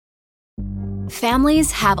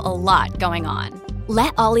Families have a lot going on.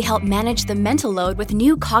 Let Ollie help manage the mental load with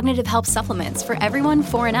new cognitive help supplements for everyone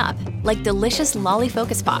 4 and up, like delicious Lolly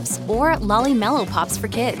Focus Pops or Lolly Mellow Pops for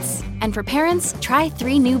kids. And for parents, try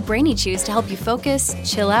 3 new Brainy Chews to help you focus,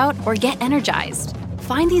 chill out, or get energized.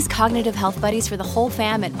 Find these cognitive health buddies for the whole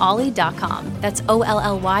fam at ollie.com. That's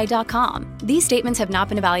OLLY.com. These statements have not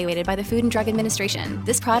been evaluated by the Food and Drug Administration.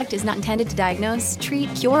 This product is not intended to diagnose,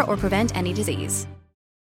 treat, cure, or prevent any disease.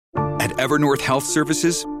 At Evernorth Health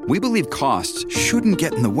Services, we believe costs shouldn't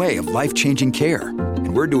get in the way of life-changing care,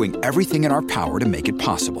 and we're doing everything in our power to make it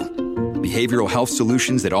possible. Behavioral health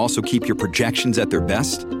solutions that also keep your projections at their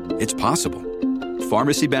best? It's possible.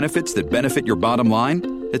 Pharmacy benefits that benefit your bottom line?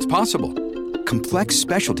 It's possible. Complex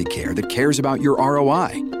specialty care that cares about your ROI?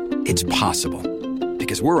 It's possible.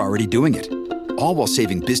 Because we're already doing it. All while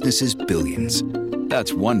saving businesses billions.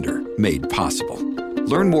 That's Wonder made possible.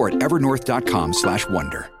 Learn more at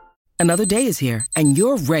evernorth.com/wonder. Another day is here, and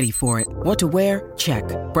you're ready for it. What to wear? Check.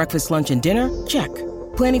 Breakfast, lunch, and dinner? Check.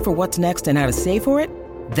 Planning for what's next and how to save for it?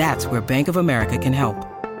 That's where Bank of America can help.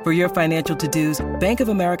 For your financial to-dos, Bank of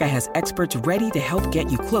America has experts ready to help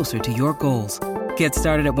get you closer to your goals. Get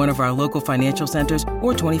started at one of our local financial centers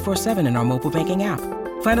or 24/7 in our mobile banking app.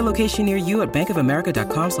 Find a location near you at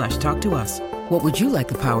bankofamerica.com/talktous. What would you like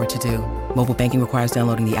the power to do? Mobile banking requires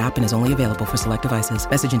downloading the app and is only available for select devices.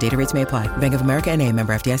 Message and data rates may apply. Bank of America N.A.,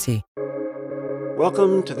 member FDIC.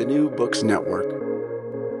 Welcome to the New Books Network.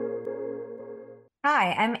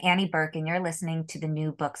 Hi, I'm Annie Burke, and you're listening to the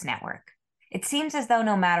New Books Network. It seems as though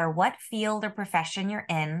no matter what field or profession you're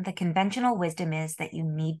in, the conventional wisdom is that you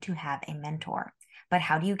need to have a mentor. But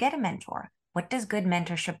how do you get a mentor? What does good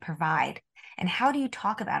mentorship provide? And how do you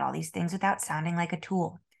talk about all these things without sounding like a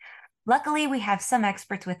tool? Luckily, we have some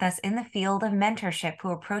experts with us in the field of mentorship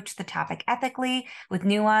who approach the topic ethically, with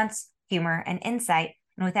nuance, humor, and insight,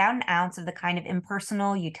 and without an ounce of the kind of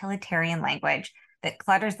impersonal, utilitarian language that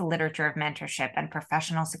clutters the literature of mentorship and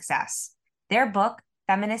professional success. Their book,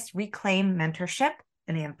 Feminists Reclaim Mentorship,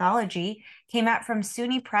 an anthology, came out from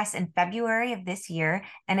SUNY Press in February of this year,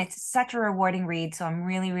 and it's such a rewarding read, so I'm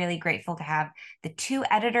really, really grateful to have the 2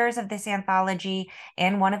 editors of this anthology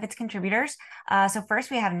and one of its contributors. So first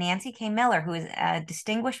we have Nancy K. Miller, who is a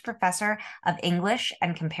distinguished professor of English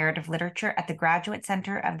and comparative literature at the Graduate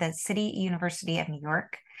Center of the City University of New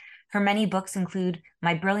York. Her many books include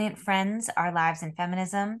My Brilliant Friends, Our Lives in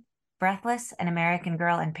Feminism, Breathless, An American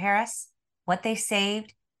Girl in Paris, What They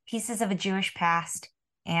Saved, Pieces of a Jewish Past,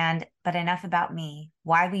 and But Enough About Me,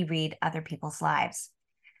 Why We Read Other People's Lives.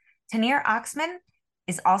 Tahneer Oksman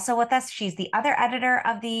is also with us. She's the other editor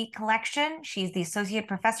of the collection. She's the Associate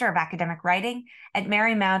Professor of Academic Writing at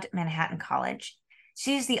Marymount Manhattan College.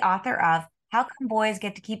 She's the author of How Come Boys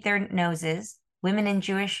Get to Keep Their Noses? Women in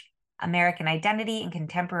Jewish American Identity and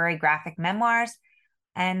Contemporary Graphic Memoirs,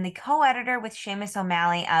 and the co-editor with Seamus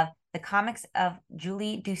O'Malley of The Comics of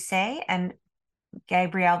Julie Doucet and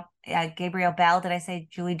Gabrielle Bell. Did I say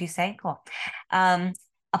Julie Doucet? Cool. A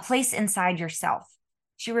Place Inside Yourself.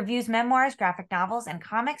 She reviews memoirs, graphic novels, and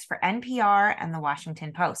comics for NPR and the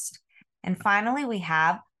Washington Post. And finally, we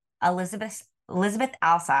have Elizabeth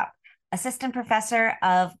Alsop, Assistant Professor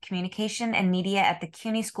of Communication and Media at the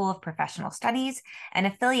CUNY School of Professional Studies and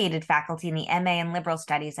affiliated faculty in the MA in Liberal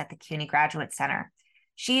Studies at the CUNY Graduate Center.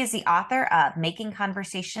 She is the author of Making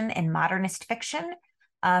Conversation in Modernist Fiction,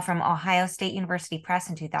 from Ohio State University Press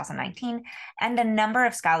in 2019, and a number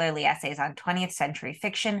of scholarly essays on 20th century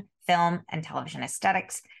fiction, film, and television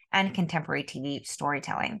aesthetics, and contemporary TV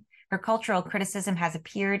storytelling. Her cultural criticism has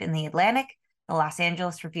appeared in The Atlantic, the Los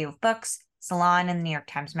Angeles Review of Books, Salon, and the New York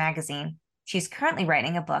Times Magazine. She's currently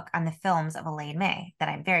writing a book on the films of Elaine May that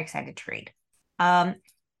I'm very excited to read.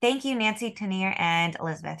 Thank you, Nancy, Tahneer, and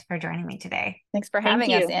Elizabeth, for joining me today. Thanks for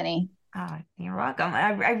having us, Annie. Oh, you're welcome.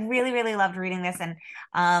 I really, really loved reading this. And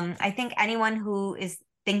I think anyone who is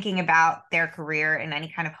thinking about their career in any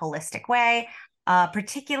kind of holistic way,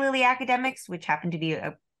 particularly academics, which happen to be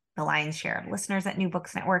the lion's share of listeners at New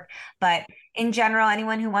Books Network, but in general,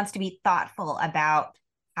 anyone who wants to be thoughtful about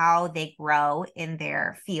how they grow in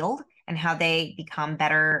their field and how they become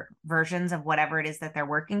better versions of whatever it is that they're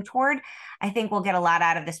working toward, I think we'll get a lot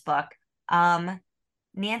out of this book.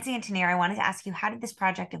 Nancy and Tahneer, I wanted to ask you, how did this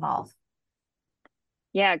project evolve?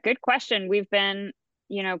 Yeah, good question. We've been,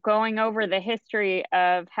 going over the history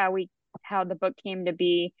of how the book came to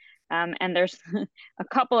be. And there's a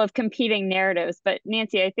couple of competing narratives, but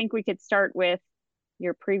Nancy, I think we could start with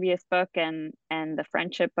your previous book and the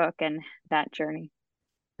friendship book and that journey.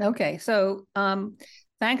 Okay. So,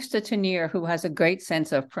 thanks to Tahneer, who has a great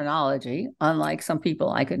sense of chronology, unlike some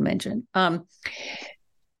people I could mention.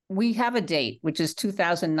 We have a date, which is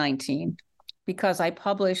 2019. because I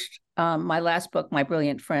published my last book, My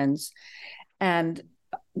Brilliant Friends, and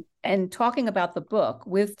talking about the book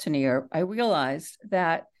with Tahneer, I realized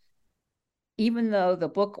that even though the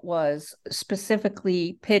book was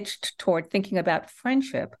specifically pitched toward thinking about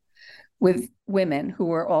friendship with women who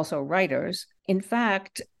were also writers, in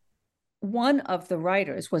fact, one of the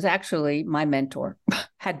writers was actually my mentor,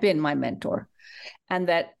 had been my mentor, and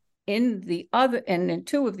that in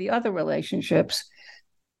two of the other relationships,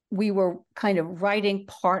 we were kind of writing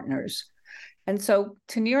partners. And so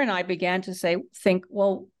Tahneer and I began to think,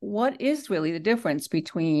 well, what is really the difference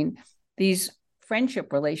between these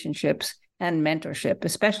friendship relationships and mentorship,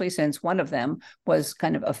 especially since one of them was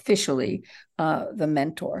kind of officially the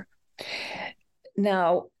mentor.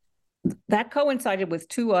 Now, that coincided with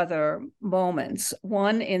two other moments,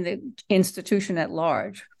 one in the institution at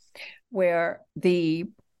large, where the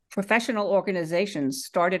professional organizations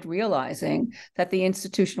started realizing that the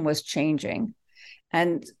institution was changing.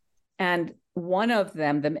 And one of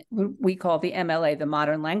them, we call the MLA, the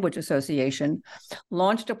Modern Language Association,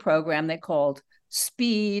 launched a program they called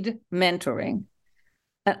Speed Mentoring.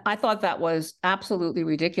 And I thought that was absolutely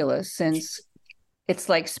ridiculous, since it's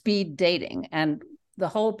like speed dating. And the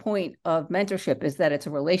whole point of mentorship is that it's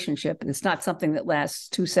a relationship. It's not something that lasts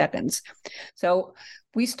 2 seconds. So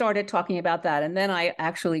we started talking about that. And then I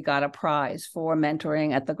actually got a prize for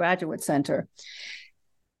mentoring at the Graduate Center.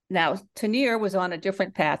 Now, Tahneer was on a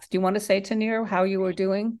different path. Do you want to say, Tahneer, how you were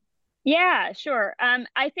doing? Yeah, sure.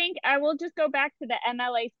 I think I will just go back to the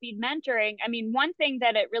MLA speed mentoring. I mean, one thing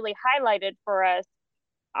that it really highlighted for us,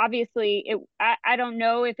 obviously, I don't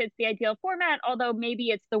know if it's the ideal format, although maybe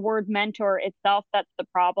it's the word mentor itself that's the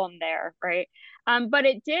problem there, right? But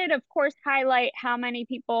it did, of course, highlight how many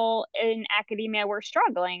people in academia were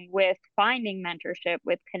struggling with finding mentorship,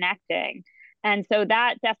 with connecting. And so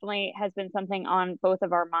that definitely has been something on both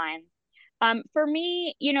of our minds. For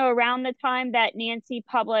me, around the time that Nancy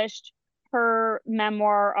published her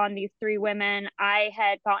memoir on these three women, I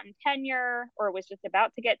had gotten tenure, or was just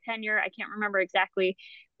about to get tenure. I can't remember exactly.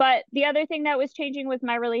 But the other thing that was changing was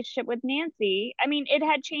my relationship with Nancy. I mean, it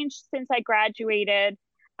had changed since I graduated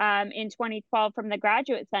in 2012 from the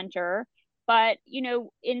Graduate Center. But,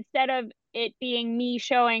 instead of it being me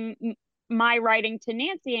showing my writing to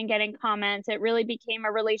Nancy and getting comments, it really became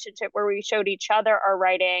a relationship where we showed each other our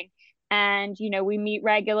writing. And, we meet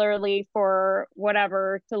regularly for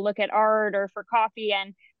whatever, to look at art or for coffee.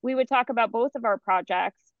 And we would talk about both of our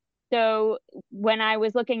projects. So when I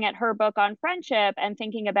was looking at her book on friendship and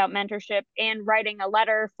thinking about mentorship and writing a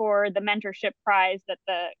letter for the mentorship prize that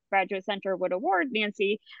the Graduate Center would award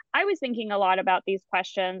Nancy, I was thinking a lot about these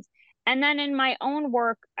questions. And then in my own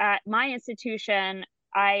work at my institution,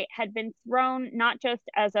 I had been thrown not just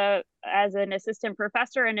as an assistant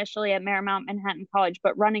professor initially at Marymount Manhattan College,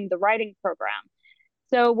 but running the writing program.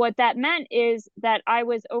 So what that meant is that I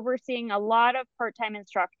was overseeing a lot of part-time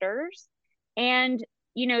instructors, and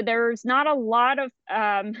there's not a lot of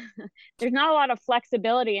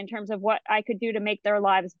flexibility in terms of what I could do to make their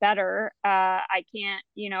lives better. I can't,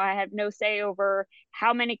 I have no say over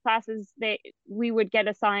how many classes we would get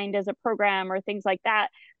assigned as a program or things like that.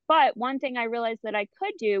 But one thing I realized that I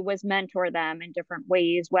could do was mentor them in different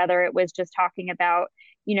ways, whether it was just talking about,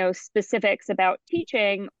 specifics about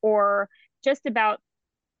teaching, or just about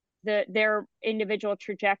their individual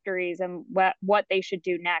trajectories and what they should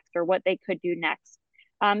do next, or what they could do next.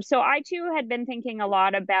 So I too had been thinking a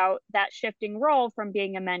lot about that shifting role from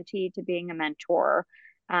being a mentee to being a mentor.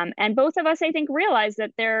 And both of us, I think, realized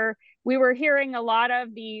that we were hearing a lot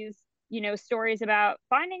of these stories about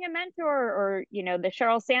finding a mentor, or, the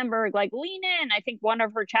Sheryl Sandberg, like, lean in. I think one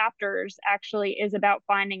of her chapters actually is about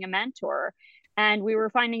finding a mentor. And we were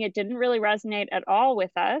finding it didn't really resonate at all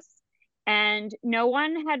with us. And no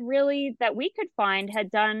one had really, that we could find,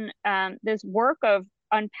 had done this work of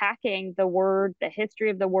unpacking the word, the history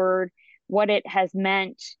of the word, what it has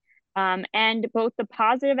meant, and both the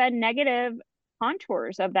positive and negative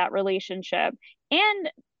contours of that relationship.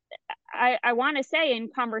 And I want to say, in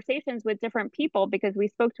conversations with different people, because we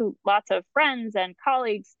spoke to lots of friends and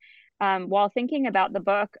colleagues while thinking about the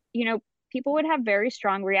book, people would have very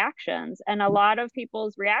strong reactions. And a lot of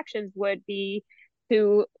people's reactions would be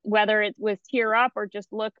to, whether it was tear up or just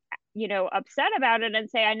look, upset about it and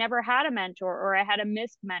say, I never had a mentor, or I had a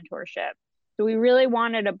missed mentorship. So we really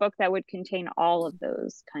wanted a book that would contain all of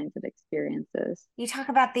those kinds of experiences. You talk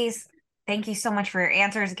about these. Thank you so much for your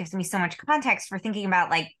answers. It gives me so much context for thinking about,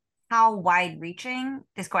 like, how wide-reaching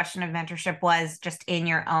this question of mentorship was just in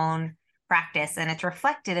your own practice. And it's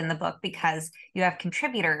reflected in the book because you have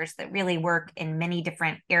contributors that really work in many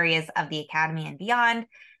different areas of the academy and beyond.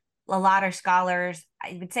 a lot are scholars.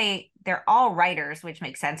 I would say they're all writers, which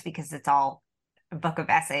makes sense because it's all a book of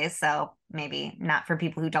essays. So maybe not for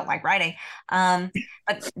people who don't like writing.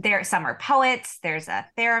 But some are poets, there's a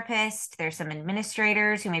therapist, there's some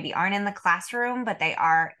administrators who maybe aren't in the classroom, but they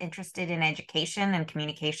are interested in education and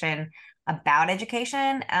communication about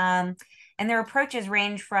education. And their approaches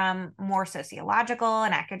range from more sociological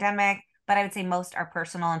and academic, but I would say most are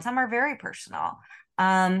personal and some are very personal.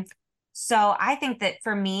 So I think that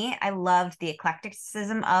for me, I loved the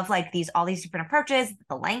eclecticism of like all these different approaches.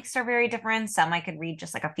 The lengths are very different. Some I could read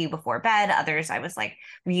just like a few before bed. Others I was like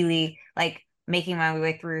really like making my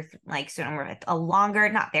way through like sort of a longer,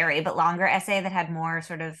 not very, but longer essay that had more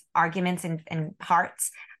sort of arguments and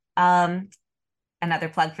parts. Another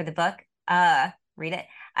plug for the book. Read it.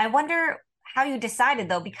 I wonder how you decided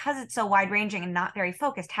though, because it's so wide ranging and not very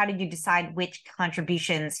focused, how did you decide which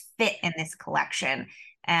contributions fit in this collection?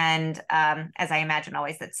 And as I imagine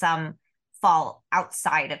always, that some fall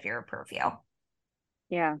outside of your purview.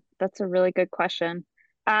 Yeah, that's a really good question.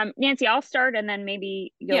 Nancy, I'll start and then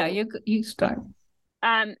maybe you start.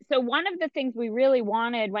 So one of the things we really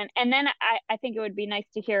wanted and then I think it would be nice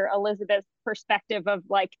to hear Elizabeth's perspective of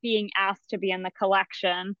like being asked to be in the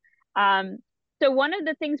collection. So one of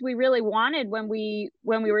the things we really wanted when we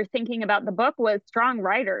were thinking about the book was strong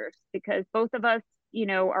writers, because both of us,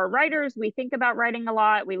 are writers. We think about writing a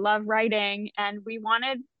lot. We love writing, and we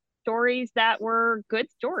wanted stories that were good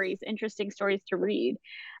stories, interesting stories to read.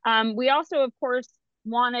 We also, of course,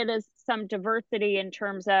 wanted some diversity in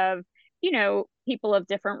terms of, people of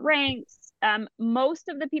different ranks. Most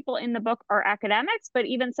of the people in the book are academics, but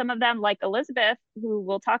even some of them, like Elizabeth, who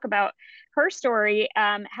we'll talk about her story,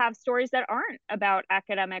 have stories that aren't about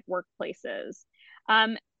academic workplaces.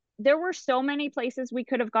 There were so many places we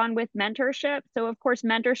could have gone with mentorship. So of course,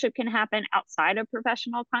 mentorship can happen outside of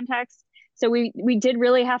professional context. So we did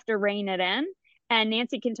really have to rein it in. And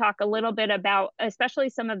Nancy can talk a little bit about, especially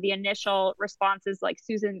some of the initial responses, like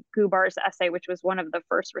Susan Gubar's essay, which was one of the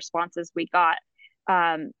first responses we got,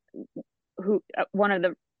 one of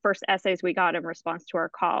the first essays we got in response to our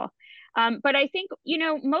call. But I think,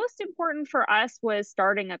 most important for us was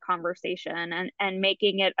starting a conversation and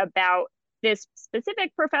making it about this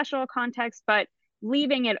specific professional context, but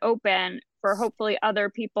leaving it open for hopefully other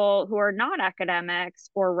people who are not academics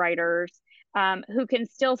or writers, who can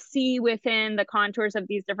still see within the contours of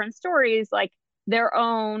these different stories, like their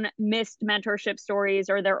own missed mentorship stories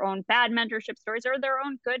or their own bad mentorship stories or their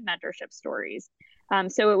own good mentorship stories.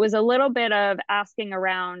 So it was a little bit of asking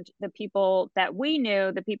around the people that we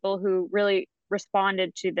knew, the people who really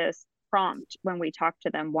responded to this prompt when we talked to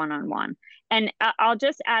them one-on-one. And I'll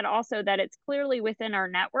just add also that it's clearly within our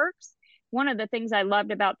networks. One of the things I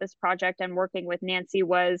loved about this project and working with Nancy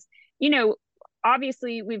was,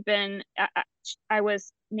 obviously I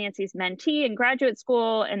was Nancy's mentee in graduate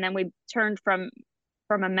school, and then we turned from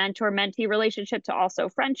a mentor-mentee relationship to also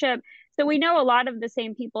friendship. So we know a lot of the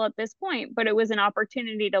same people at this point, but it was an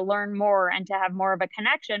opportunity to learn more and to have more of a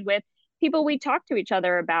connection with people we talk to each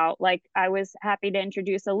other about. Like I was happy to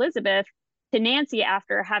introduce Elizabeth to Nancy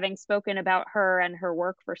after having spoken about her and her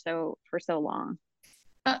work for so long.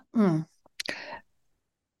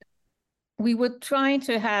 We were trying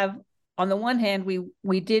to have, on the one hand,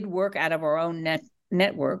 we did work out of our own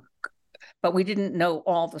network, but we didn't know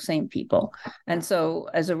all the same people. And so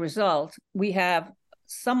as a result, we have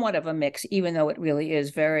somewhat of a mix, even though it really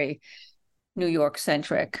is very New York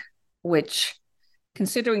centric, which,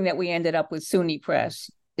 considering that we ended up with SUNY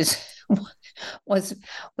Press, was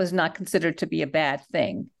not considered to be a bad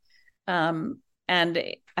thing. And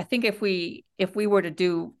I think if we were to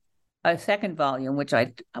do a second volume, which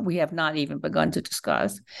we have not even begun to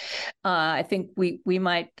discuss, I think we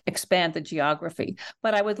might expand the geography.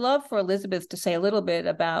 But I would love for Elizabeth to say a little bit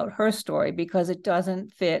about her story, because it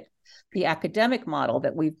doesn't fit the academic model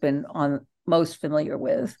that we've been most familiar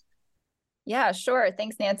with. Yeah, sure.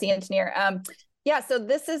 Thanks, Nancy and Tahneer. So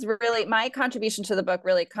this is really, my contribution to the book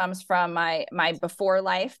really comes from my before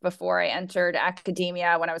life, before I entered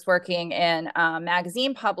academia, when I was working in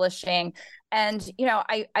magazine publishing. And,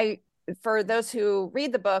 I for those who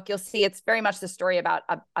read the book, you'll see it's very much the story about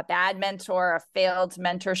a bad mentor, a failed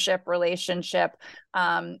mentorship relationship.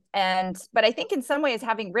 But I think in some ways,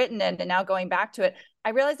 having written it and now going back to it, I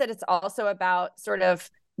realized that it's also about sort of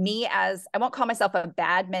me as, I won't call myself a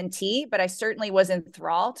bad mentee, but I certainly was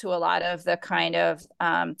enthralled to a lot of the kind of,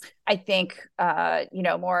 I think,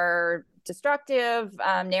 more destructive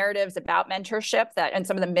narratives about mentorship and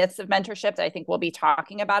some of the myths of mentorship that I think we'll be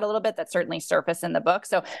talking about a little bit that certainly surface in the book.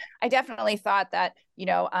 So I definitely thought that,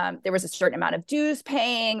 there was a certain amount of dues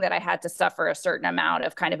paying, that I had to suffer a certain amount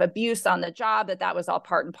of kind of abuse on the job, that was all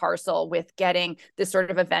part and parcel with getting this sort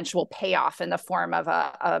of eventual payoff in the form of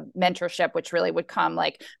a mentorship, which really would come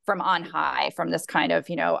like from on high, from this kind of,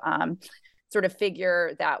 sort of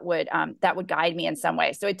figure that would guide me in some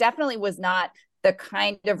way. So it definitely was not the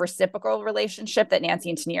kind of reciprocal relationship that Nancy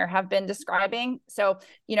and Tahneer have been describing. So,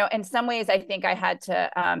 in some ways, I think I had to,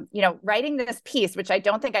 writing this piece, which I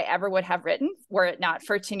don't think I ever would have written were it not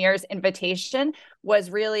for Tahneer's invitation, was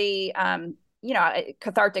really,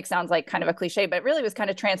 cathartic sounds like kind of a cliche, but it really was kind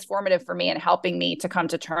of transformative for me and helping me to come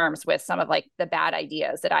to terms with some of like the bad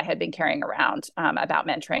ideas that I had been carrying around about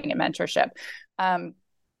mentoring and mentorship.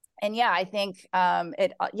 And yeah, I think so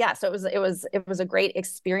it was a great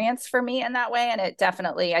experience for me in that way. And it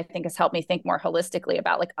definitely, I think, has helped me think more holistically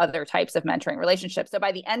about like other types of mentoring relationships. So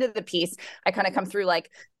by the end of the piece, I kind of come through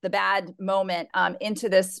like the bad moment into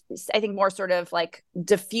this, I think, more sort of like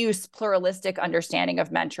diffuse pluralistic understanding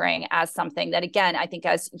of mentoring as something that, again, I think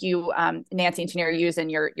as you, Nancy and Tahneer, use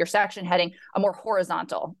in your section heading, a more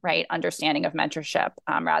horizontal, right, understanding of mentorship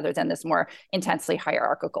rather than this more intensely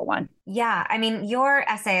hierarchical one. Yeah. I mean, your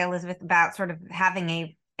essay, Elizabeth, about sort of having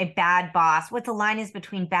a bad boss, what the line is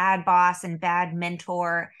between bad boss and bad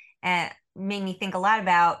mentor, made me think a lot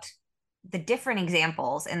about the different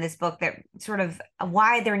examples in this book that sort of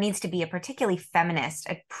why there needs to be a particularly feminist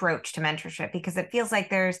approach to mentorship, because it feels like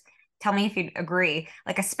there's, tell me if you agree,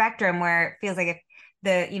 like a spectrum where it feels like if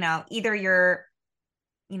either you're,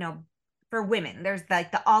 for women, there's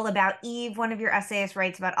like the All About Eve. One of your essayists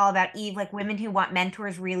writes about All About Eve, like women who want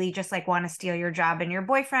mentors really just like want to steal your job and your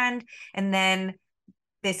boyfriend. And then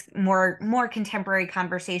this more contemporary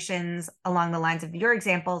conversations along the lines of your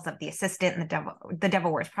examples of the assistant and the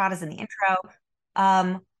devil wears Prada's in the intro.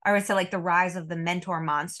 I would say like the rise of the mentor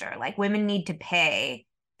monster, like women need to pay,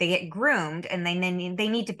 they get groomed and they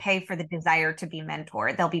need to pay for the desire to be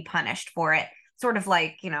mentored. They'll be punished for it. Sort of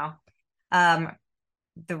like,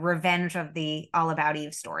 the revenge of the All About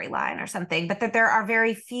Eve storyline or something, but that there are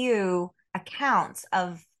very few accounts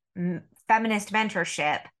of feminist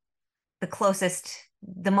mentorship.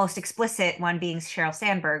 The most explicit one being Sheryl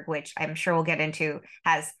Sandberg, which I'm sure we'll get into,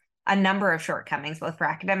 has a number of shortcomings, both for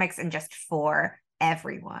academics and just for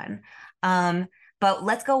everyone. But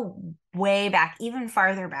let's go way back, even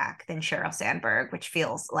farther back than Sheryl Sandberg, which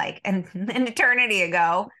feels like an eternity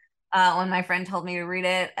ago. When my friend told me to read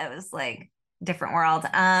it, it was like different world.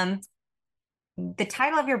 The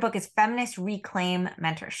title of your book is Feminists Reclaim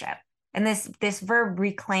Mentorship. And this verb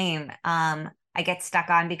reclaim, I get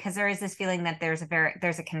stuck on because there is this feeling that there's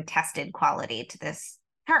a contested quality to this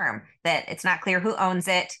term, that it's not clear who owns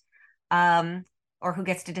it or who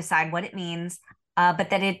gets to decide what it means.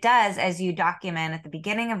 But that it does, as you document at the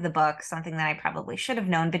beginning of the book, something that I probably should have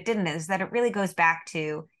known but didn't, is that it really goes back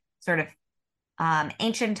to sort of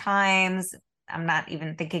ancient times. I'm not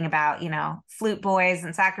even thinking about, flute boys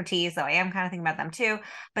and Socrates, though I am kind of thinking about them too,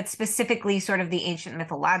 but specifically sort of the ancient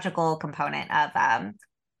mythological component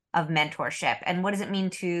of mentorship. And what does it mean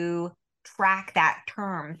to track that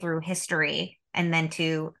term through history and then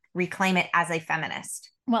to reclaim it as a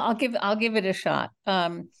feminist? Well, I'll give it a shot.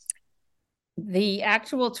 The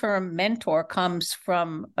actual term mentor comes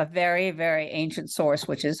from a very, very ancient source,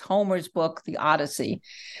 which is Homer's book, The Odyssey,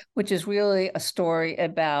 which is really a story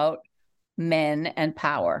about men and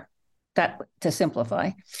power, that to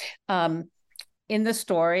simplify. In the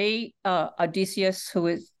story, Odysseus,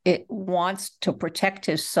 wants to protect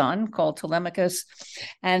his son called Telemachus,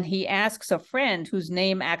 and he asks a friend whose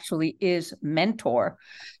name actually is Mentor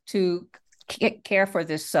to care for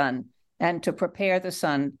this son and to prepare the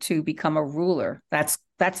son to become a ruler. That's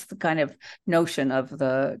the kind of notion of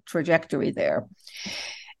the trajectory there.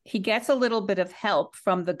 He gets a little bit of help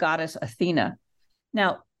from the goddess Athena.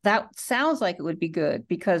 Now, that sounds like it would be good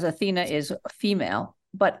because Athena is female,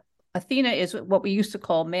 but Athena is what we used to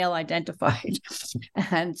call male identified.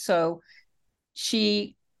 And so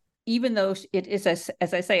she, even though it is,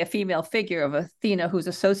 as I say, a female figure of Athena who's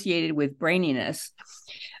associated with braininess,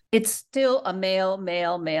 it's still a male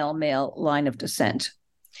line of descent.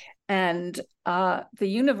 And the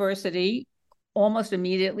university almost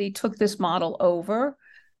immediately took this model over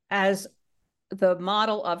as the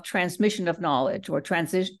model of transmission of knowledge or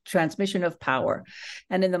transmission of power.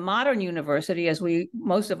 And in the modern university, as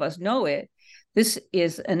most of us know it, this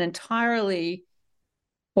is an entirely,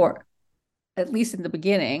 or at least in the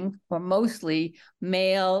beginning, or mostly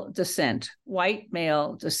male descent, white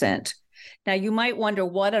male descent. Now, you might wonder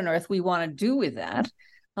what on earth we want to do with that.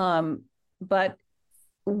 but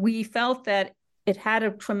we felt that it had a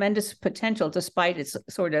tremendous potential despite its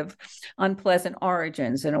sort of unpleasant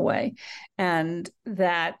origins in a way. And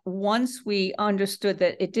that once we understood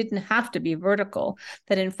that it didn't have to be vertical,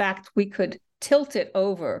 that in fact we could tilt it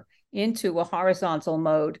over into a horizontal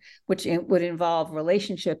mode, which would involve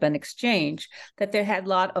relationship and exchange, that there had a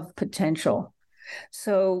lot of potential.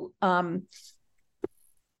 So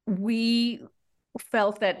we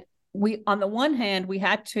felt that on the one hand, we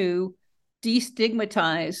had to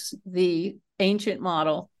destigmatize the ancient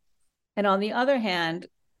model. And on the other hand,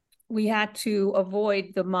 we had to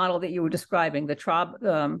avoid the model that you were describing,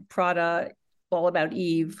 the Prada, all about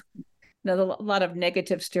Eve, a lot of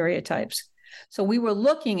negative stereotypes. So we were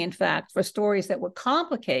looking, in fact, for stories that would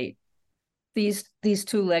complicate these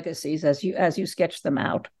two legacies as you sketched them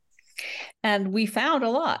out. And we found a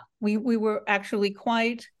lot. We were actually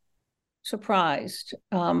quite surprised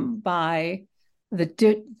by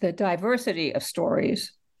the diversity of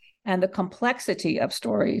stories and the complexity of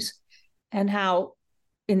stories, and how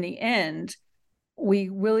in the end we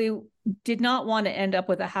really did not want to end up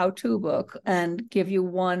with a how-to book and give you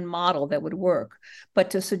one model that would work,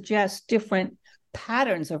 but to suggest different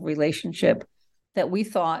patterns of relationship that we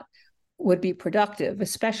thought would be productive,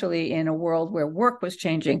 especially in a world where work was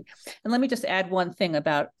changing. And let me just add one thing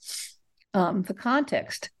about the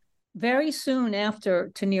context. Very soon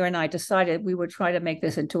after Tahneer and I decided we would try to make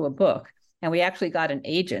this into a book, and we actually got an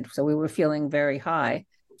agent, so we were feeling very high,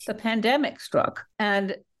 the pandemic struck.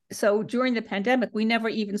 And so during the pandemic, we never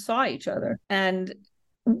even saw each other. And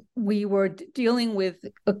we were dealing with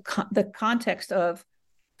the context of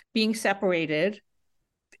being separated,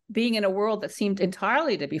 being in a world that seemed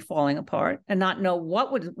entirely to be falling apart and not know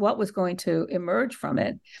what was going to emerge from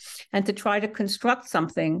it, and to try to construct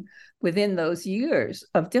something within those years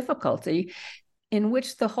of difficulty in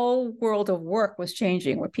which the whole world of work was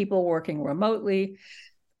changing, where people were working remotely,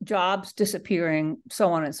 jobs disappearing,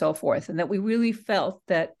 so on and so forth. And that we really felt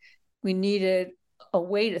that we needed a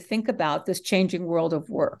way to think about this changing world of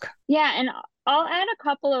work. Yeah, and I'll add a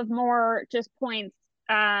couple of more just points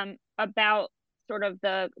about sort of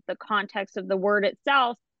the context of the word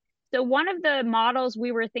itself. So one of the models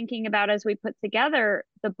we were thinking about as we put together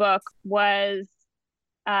the book was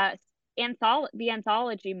the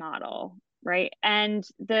anthology model, right? And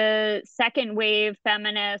the second wave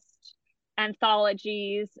feminist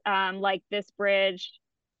anthologies like This Bridge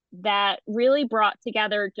that really brought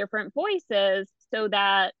together different voices so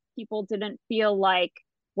that people didn't feel like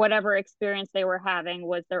whatever experience they were having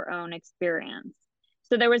was their own experience.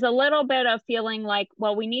 So there was a little bit of feeling like,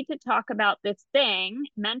 well, we need to talk about this thing,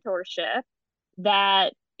 mentorship,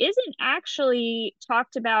 that isn't actually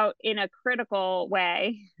talked about in a critical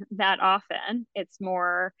way that often. It's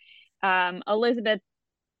more, Elizabeth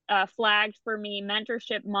flagged for me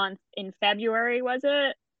Mentorship Month in February, was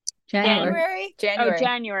it? January, Oh,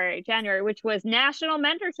 January, which was National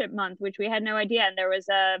Mentorship Month, which we had no idea. And there was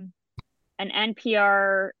an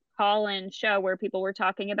NPR call-in show where people were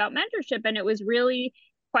talking about mentorship, and it was really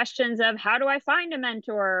questions of, how do I find a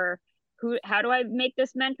mentor? How do I make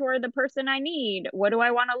this mentor the person I need? What do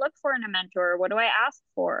I want to look for in a mentor? What do I ask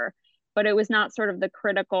for? But it was not sort of the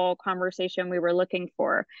critical conversation we were looking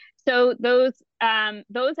for. So those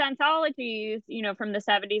anthologies, from the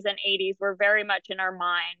 70s and 80s were very much in our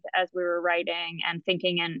mind as we were writing and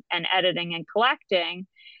thinking and editing and collecting.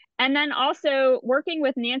 And then also working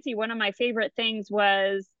with Nancy, one of my favorite things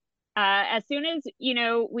was as soon as,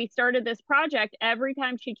 we started this project, every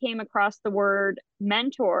time she came across the word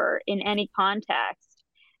mentor in any context,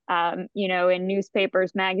 in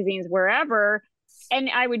newspapers, magazines, wherever, and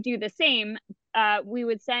I would do the same, we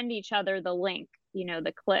would send each other the link,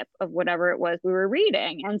 the clip of whatever it was we were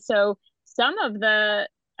reading. And so some of the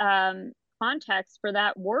context for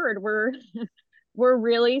that word were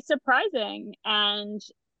really surprising and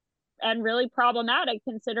really problematic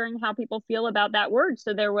considering how people feel about that word.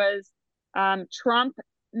 So there was Trump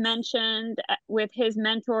mentioned with his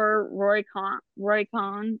mentor, Roy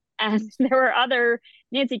Cohn, and there were other.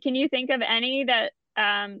 Nancy, can you think of any that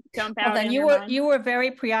jump out? Well, then you were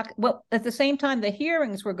very preoccupied. Well, at the same time, the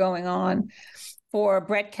hearings were going on for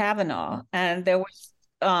Brett Kavanaugh, and there was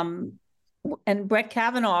and Brett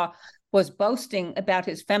Kavanaugh was boasting about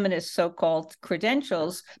his feminist so-called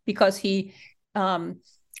credentials because he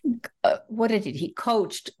he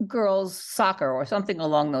coached girls soccer or something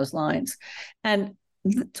along those lines. And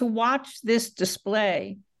to watch this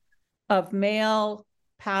display of male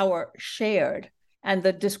power shared and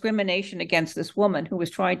the discrimination against this woman who was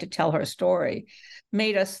trying to tell her story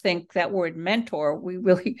made us think that word mentor, we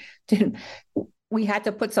really didn't, we had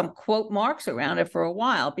to put some quote marks around it for a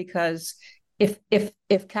while because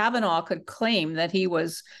if Kavanaugh could claim that he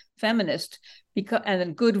was feminist because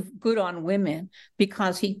and good on women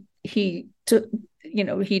because he took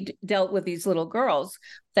he dealt with these little girls,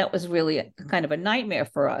 that was really kind of a nightmare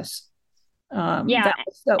for us.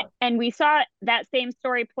 And we saw that same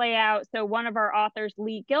story play out. So one of our authors,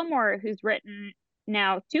 Lee Gilmore, who's written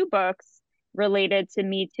now 2 books related to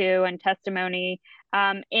Me Too and testimony.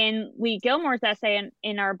 In Lee Gilmore's essay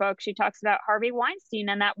in our book, she talks about Harvey Weinstein,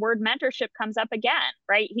 and that word mentorship comes up again,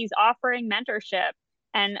 right? He's offering mentorship.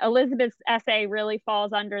 And Elizabeth's essay really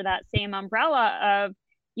falls under that same umbrella of,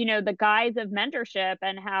 the guise of mentorship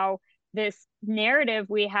and how this narrative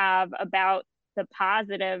we have about the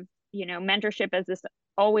positive, mentorship as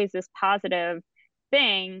always this positive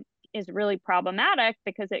thing is really problematic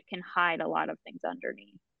because it can hide a lot of things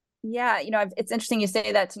underneath. Yeah, it's interesting you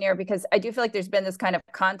say that, Tahneer, because I do feel like there's been this kind of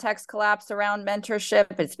context collapse around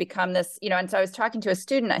mentorship. It's become this, and so I was talking to a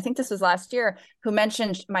student, I think this was last year, who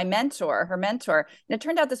mentioned her mentor, and it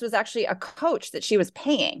turned out this was actually a coach that she was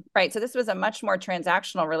paying, right? So this was a much more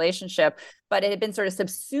transactional relationship, but it had been sort of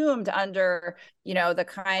subsumed under, the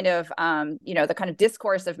kind of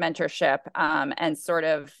discourse of mentorship, and sort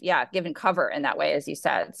of, given cover in that way, as you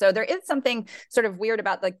said. So there is something sort of weird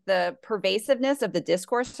about like the pervasiveness of the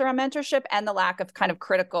discourse around mentorship and the lack of kind of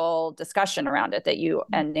critical discussion around it that you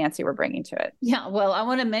and Nancy were bringing to it. Yeah, well, I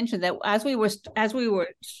want to mention that as we were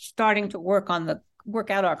starting to work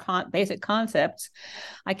out our basic concepts,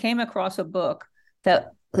 I came across a book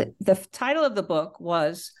that the title of the book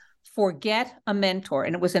was Forget a Mentor,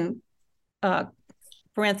 and it was in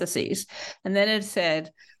parentheses, and then it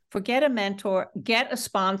said, forget a mentor, get a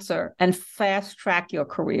sponsor, and fast track your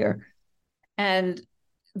career. And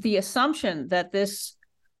the assumption that this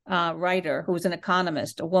writer, who was an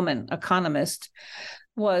economist, a woman economist,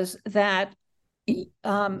 was that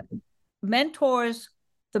mentors,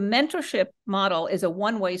 the mentorship model is a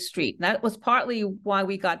one-way street. And that was partly why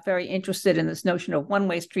we got very interested in this notion of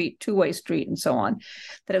one-way street, two-way street, and so on,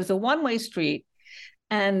 that it was a one-way street.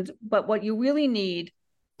 But what you really need,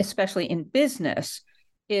 especially in business,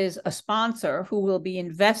 is a sponsor who will be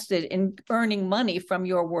invested in earning money from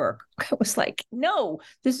your work. I was like, no,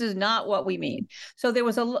 this is not what we mean. So there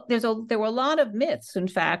were a lot of myths, in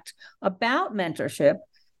fact, about mentorship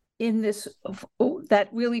in this that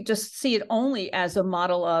really just see it only as a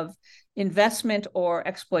model of investment or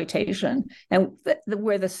exploitation, and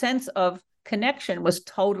where the sense of connection was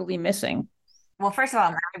totally missing. Well, first of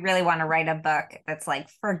all, I really want to write a book that's like,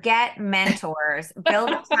 forget mentors, build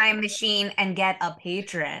a time machine, and get a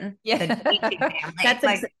patron. Yeah, that's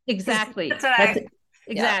like, exactly. That's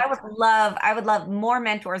what I would love more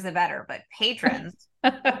mentors, the better, but patrons,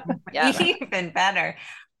 even better.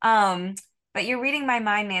 But you're reading my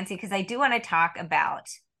mind, Nancy, because I do want to talk about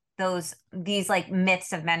these like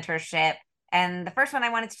myths of mentorship. And the first one I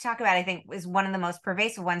wanted to talk about, I think, is one of the most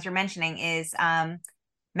pervasive ones you're mentioning is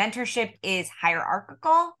mentorship is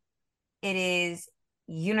hierarchical. It is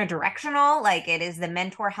unidirectional. Like, it is the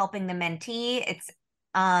mentor helping the mentee. It's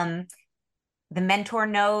the mentor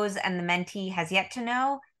knows and the mentee has yet to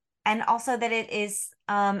know. And also that it is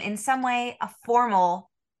in some way a formal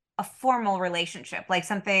relationship, like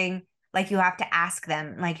something like you have to ask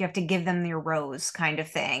them, like you have to give them your rose kind of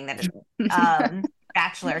thing, that is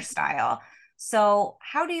bachelor style. So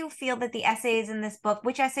how do you feel that the essays in this book,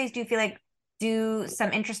 which essays do you feel like do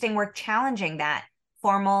some interesting work challenging that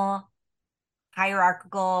formal,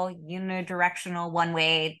 hierarchical, unidirectional,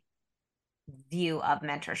 one-way view of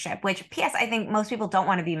mentorship? Which, P.S., I think most people don't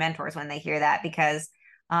want to be mentors when they hear that, because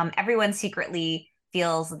everyone secretly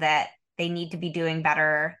feels that they need to be doing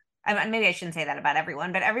better. Maybe I shouldn't say that about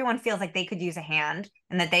everyone, but everyone feels like they could use a hand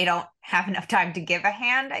and that they don't have enough time to give a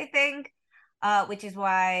hand, I think, which is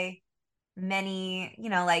why many,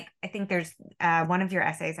 like, I think there's one of your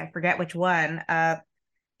essays, I forget which one,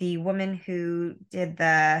 the woman who did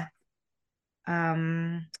the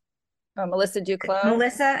Melissa Duclos.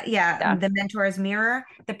 The Mentor's Mirror,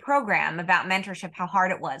 the program about mentorship, how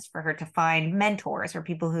hard it was for her to find mentors or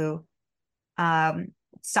people who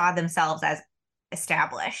saw themselves as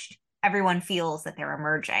established. Everyone feels that they're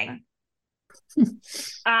emerging. Melissa,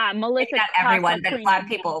 maybe not everyone, but a lot of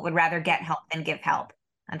people would rather get help than give help,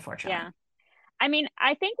 unfortunately. Yeah. I mean,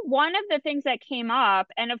 I think one of the things that came up,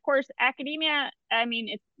 and of course, academia, I mean,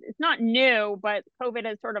 it's not new, but COVID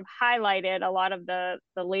has sort of highlighted a lot of the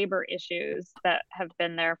labor issues that have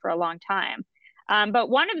been there for a long time. But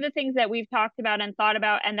one of the things that we've talked about and thought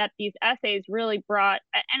about, and that these essays really brought,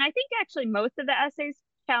 and I think actually most of the essays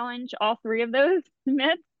challenge all three of those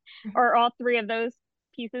myths, or all three of those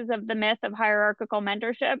pieces of the myth of hierarchical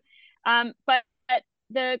mentorship. But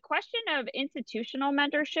the question of institutional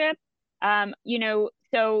mentorship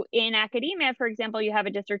So in academia, for example, you have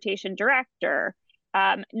a dissertation director.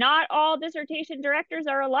 Not all dissertation directors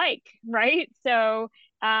are alike, right? So,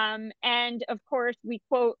 and of course, we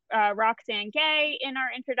quote Roxane Gay in our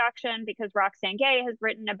introduction because Roxane Gay has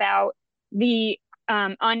written about the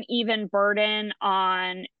uneven burden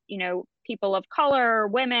on, people of color,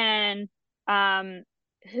 women,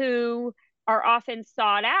 who are often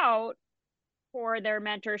sought out for their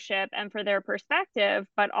mentorship and for their perspective,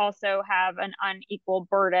 but also have an unequal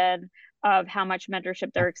burden of how much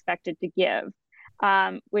mentorship they're expected to give,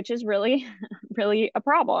 which is really, really a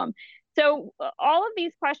problem. So all of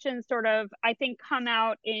these questions sort of, I think, come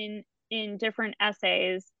out in different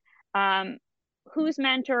essays. Who's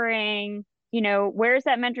mentoring? Where's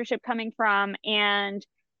that mentorship coming from? And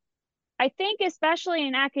I think especially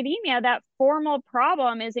in academia, that formal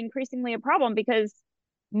problem is increasingly a problem because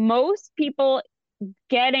most people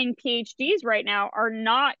getting PhDs right now are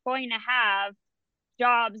not going to have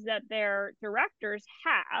jobs that their directors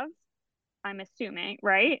have, I'm assuming,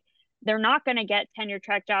 right? They're not going to get tenure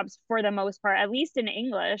track jobs for the most part, at least in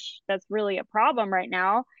English. That's really a problem right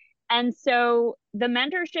now. And so the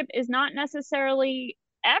mentorship is not necessarily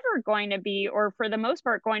ever going to be, or for the most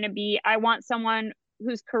part, going to be, I want someone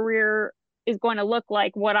whose career is going to look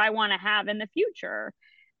like what I want to have in the future.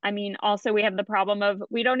 I mean, also we have the problem of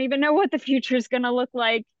we don't even know what the future is going to look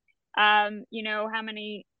like. How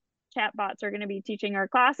many chatbots are going to be teaching our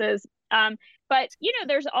classes. But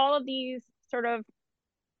there's all of these sort of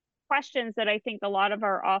questions that I think a lot of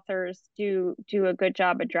our authors do a good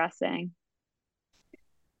job addressing.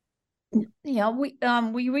 Yeah,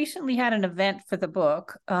 we recently had an event for the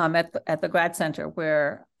book at the grad center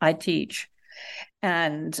where I teach,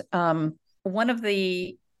 and one of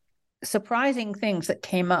the surprising things that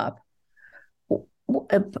came up,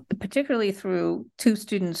 particularly through two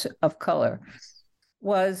students of color,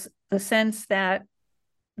 was the sense that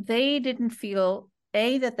they didn't feel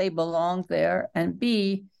A, that they belonged there, and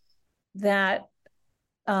B, that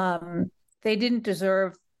they didn't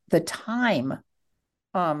deserve the time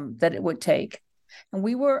that it would take. And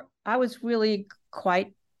I was really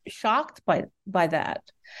quite shocked by that.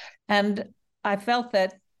 And I felt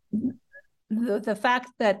that the fact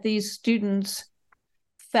that these students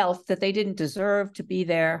felt that they didn't deserve to be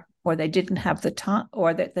there, or they didn't have the time,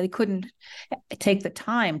 or that they couldn't take the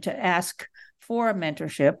time to ask for a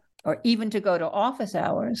mentorship or even to go to office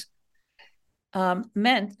hours,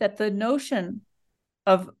 meant that the notion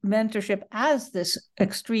of mentorship as this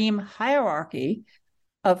extreme hierarchy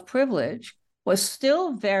of privilege was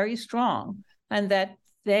still very strong, and that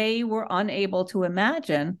they were unable to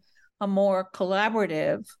imagine a more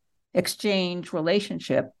collaborative exchange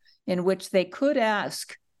relationship in which they could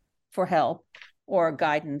ask for help or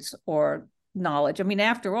guidance or knowledge. I mean,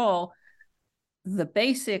 after all, the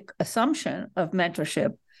basic assumption of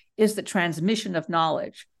mentorship is the transmission of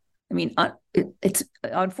knowledge. I mean, it's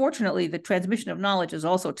unfortunately the transmission of knowledge is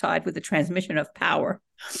also tied with the transmission of power.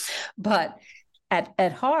 But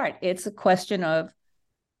at heart, it's a question of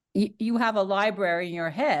you have a library in your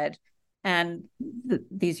head, and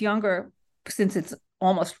these younger, since it's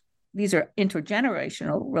almost, these are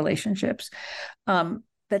intergenerational relationships,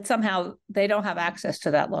 that somehow they don't have access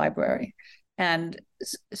to that library. And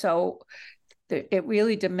so it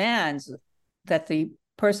really demands that the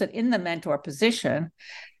person in the mentor position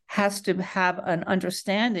has to have an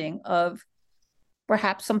understanding of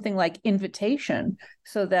perhaps something like invitation,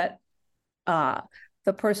 so that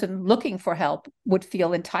the person looking for help would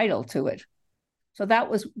feel entitled to it. So that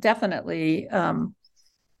was definitely an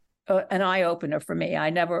eye-opener for me.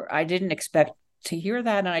 I didn't expect to hear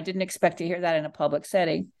that, and I didn't expect to hear that in a public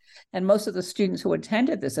setting. And most of the students who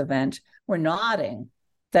attended this event were nodding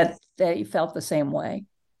that they felt the same way.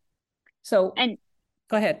 So, and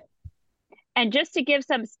go ahead. And just to give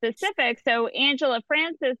some specifics, so Angela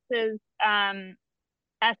Francis's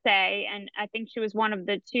essay, and I think she was one of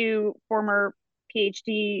the two former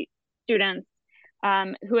PhD students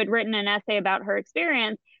who had written an essay about her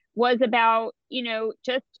experience, was about,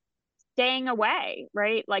 just staying away,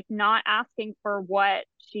 right? Like not asking for what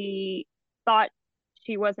she thought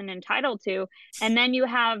she wasn't entitled to. And then you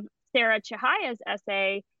have Sarah Chihaya's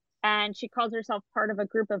essay, and she calls herself part of a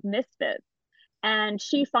group of misfits. And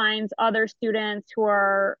she finds other students who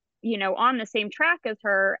are, on the same track as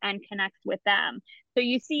her and connects with them. So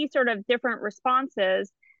you see sort of different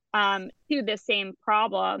responses to the same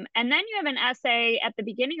problem. And then you have an essay at the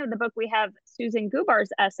beginning of the book. We have Susan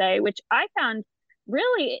Gubar's essay, which I found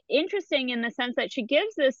really interesting in the sense that she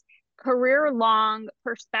gives this career-long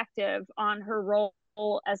perspective on her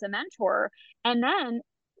role as a mentor. And then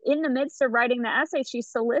in the midst of writing the essay, she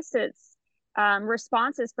solicits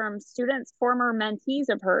responses from students, former mentees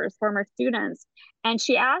of hers, former students. And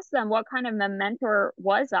she asked them, what kind of a mentor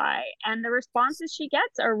was I? And the responses she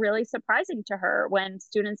gets are really surprising to her when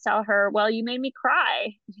students tell her, well, you made me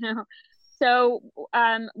cry. So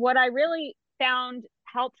what I really found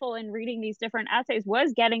helpful in reading these different essays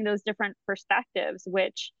was getting those different perspectives,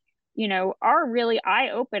 which are really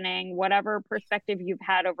eye-opening, whatever perspective you've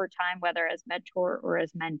had over time, whether as mentor or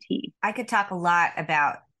as mentee. I could talk a lot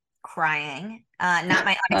about crying, not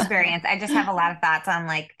my own experience. I just have a lot of thoughts on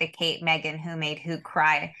like the Kate, Megan, who made who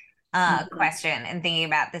cry question, and thinking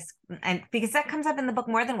about this, and because that comes up in the book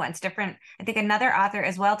more than once. Different, I think another author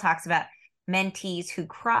as well talks about mentees who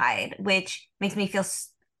cried, which makes me feel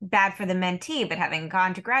bad for the mentee, but having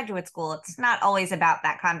gone to graduate school, it's not always about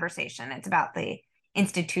that conversation. It's about the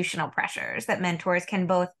institutional pressures that mentors can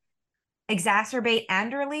both exacerbate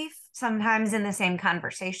and relieve, sometimes in the same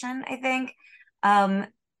conversation, I think.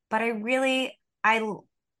 But I really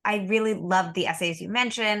loved the essays you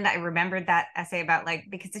mentioned. I remembered that essay about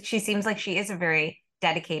because she seems like she is a very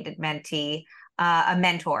dedicated mentee, a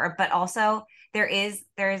mentor, but also there's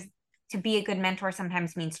to be a good mentor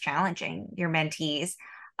sometimes means challenging your mentees.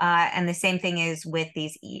 And the same thing is with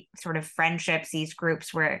these sort of friendships, these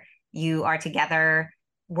groups where you are together,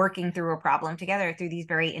 working through a problem together through these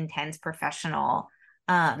very intense professional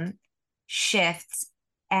shifts.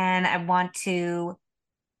 And what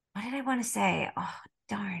did I want to say? Oh,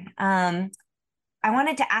 darn. I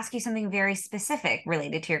wanted to ask you something very specific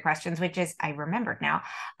related to your questions, which is, I remembered now.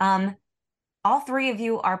 All three of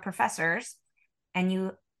you are professors, and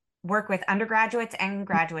you work with undergraduates and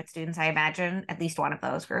graduate students, I imagine, at least one of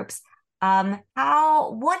those groups.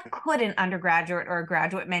 What could an undergraduate or a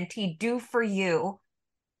graduate mentee do for you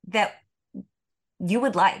that you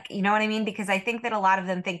would like? You know what I mean? Because I think that a lot of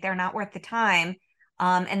them think they're not worth the time.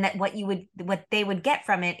 And that what they would get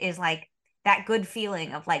from it is like that good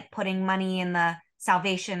feeling of like putting money in the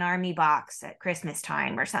Salvation Army box at Christmas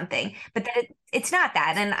time or something. But that it's not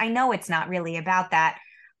that. And I know it's not really about that,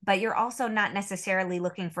 but you're also not necessarily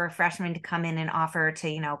looking for a freshman to come in and offer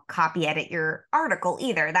to, copy edit your article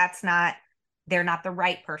either. They're not the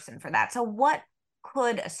right person for that. So what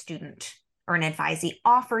could a student or an advisee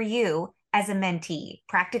offer you as a mentee,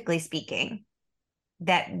 practically speaking,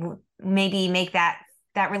 that maybe make that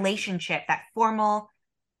relationship, that formal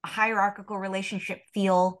hierarchical relationship,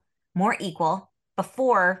 feel more equal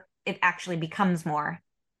before it actually becomes more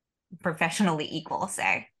professionally equal,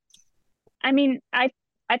 say? I mean, I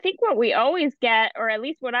think what we always get, or at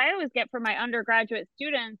least what I always get from my undergraduate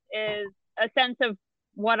students, is a sense of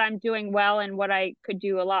what I'm doing well and what I could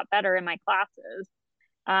do a lot better in my classes,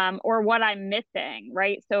 or what I'm missing,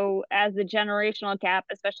 right? So as the generational gap,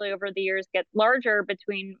 especially over the years, gets larger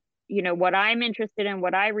between what I'm interested in,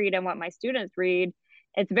 what I read, and what my students read,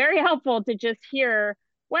 it's very helpful to just hear,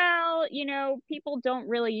 well, people don't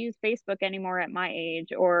really use Facebook anymore at my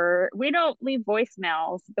age, or we don't leave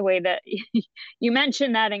voicemails the way that you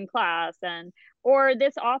mentioned that in class, or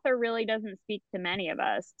this author really doesn't speak to many of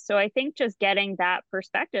us. So I think just getting that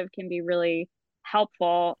perspective can be really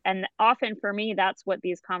helpful. And often for me, that's what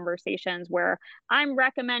these conversations where I'm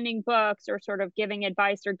recommending books or sort of giving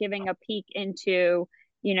advice or giving a peek into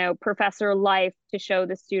professor life to show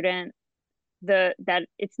the student that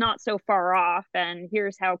it's not so far off, and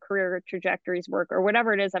here's how career trajectories work, or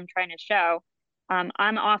whatever it is I'm trying to show.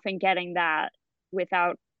 I'm often getting that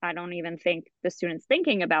without, I don't even think the students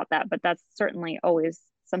thinking about that, but that's certainly always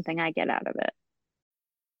something I get out of it.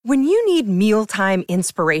 When you need mealtime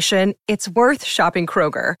inspiration, it's worth shopping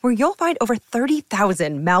Kroger, where you'll find over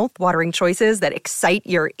 30,000 mouth-watering choices that excite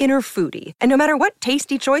your inner foodie. And no matter what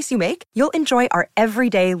tasty choice you make, you'll enjoy our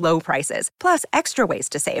everyday low prices, plus extra ways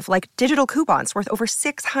to save, like digital coupons worth over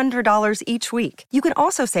 $600 each week. You can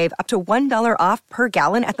also save up to $1 off per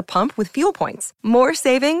gallon at the pump with fuel points. More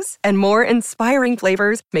savings and more inspiring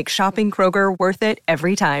flavors make shopping Kroger worth it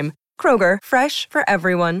every time. Kroger, fresh for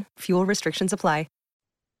everyone. Fuel restrictions apply.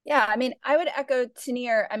 Yeah, I mean, I would echo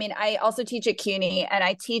Tahneer. I mean, I also teach at CUNY, and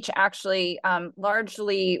I teach actually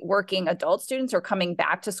largely working adult students who are coming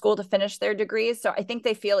back to school to finish their degrees. So I think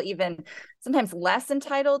they feel even sometimes less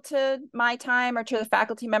entitled to my time or to the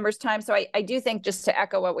faculty members' time. So I do think, just to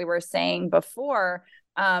echo what we were saying before,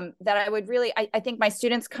 that I would really, I think my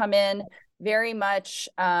students come in very much,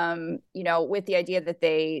 with the idea that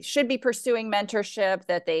they should be pursuing mentorship,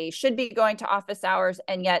 that they should be going to office hours,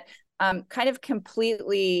 and yet kind of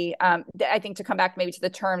completely, I think, to come back maybe to the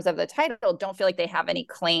terms of the title, don't feel like they have any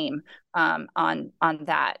claim on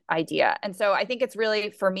that idea. And so I think it's really,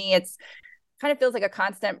 for me, it's kind of feels like a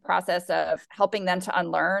constant process of helping them to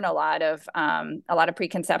unlearn a lot of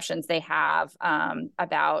preconceptions they have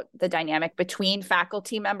about the dynamic between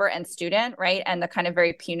faculty member and student, right? And the kind of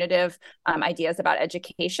very punitive ideas about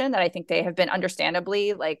education that I think they have been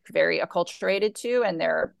understandably like very acculturated to in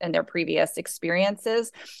their previous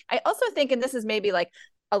experiences. I also think, and this is maybe like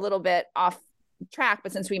a little bit off track,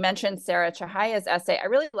 but since we mentioned Sarah Chahaya's essay, I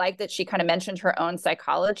really like that she kind of mentioned her own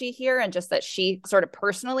psychology here, and just that she sort of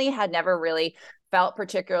personally had never really felt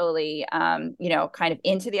particularly, kind of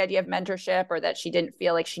into the idea of mentorship, or that she didn't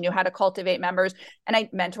feel like she knew how to cultivate mentors.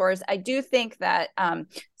 I do think that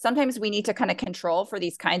sometimes we need to kind of control for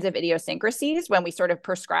these kinds of idiosyncrasies when we sort of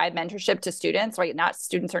prescribe mentorship to students, right?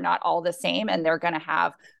 Students are not all the same, and they're going to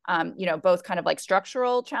have, both kind of like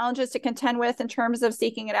structural challenges to contend with in terms of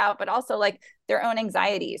seeking it out, but also like their own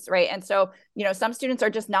anxieties, right? And so, some students are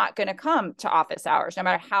just not going to come to office hours, no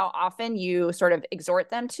matter how often you sort of exhort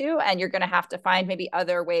them to, and you're going to have to find maybe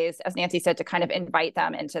other ways, as Nancy said, to kind of invite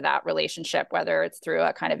them into that relationship, whether it's through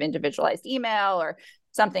a kind of individualized email or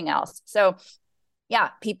something else. So yeah,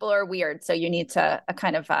 people are weird. So you need to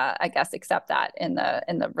kind of, I guess, accept that in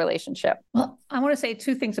the relationship. Well, I want to say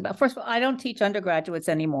two things about, first of all, I don't teach undergraduates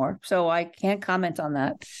anymore, so I can't comment on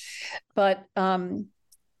that. But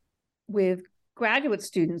with graduate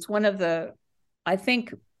students, I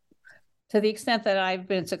think to the extent that I've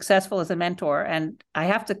been successful as a mentor, and I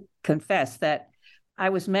have to confess that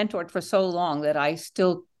I was mentored for so long that I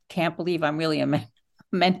still can't believe I'm really a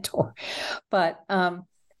mentor. But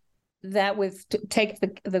that with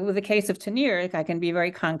the case of Tahneer, I can be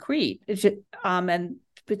very concrete. This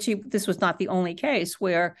was not the only case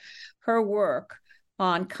where her work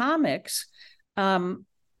on comics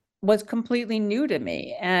was completely new to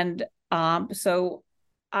me, and so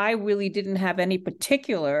I really didn't have any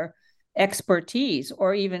particular expertise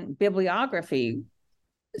or even bibliography.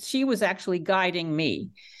 She was actually guiding me,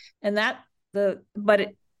 and that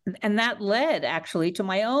led actually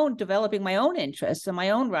to developing my own interests and my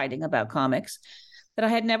own writing about comics that I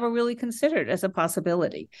had never really considered as a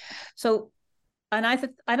possibility. So, and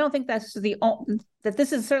I don't think that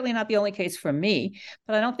this is certainly not the only case for me,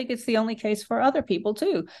 but I don't think it's the only case for other people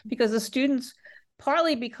too, because the students,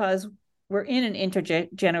 partly because we're in an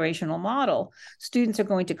intergenerational model, students are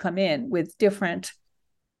going to come in with different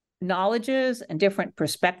knowledges and different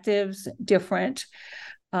perspectives, different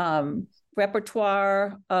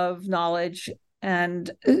repertoire of knowledge, and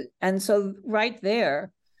so right there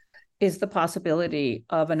is the possibility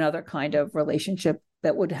of another kind of relationship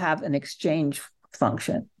that would have an exchange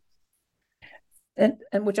function, and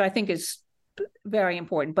which I think is very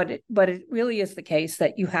important. But it really is the case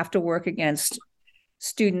that you have to work against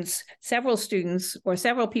several students or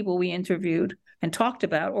several people we interviewed and talked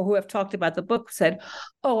about, or who have talked about the book, said,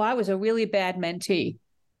 "Oh, I was a really bad mentee."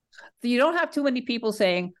 You don't have too many people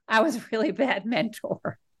saying, "I was a really bad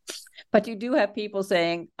mentor," but you do have people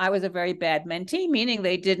saying, "I was a very bad mentee," meaning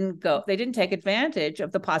they didn't take advantage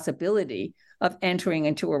of the possibility of entering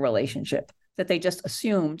into a relationship, that they just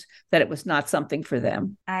assumed that it was not something for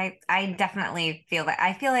them. I definitely feel that.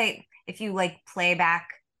 I feel like if you like play back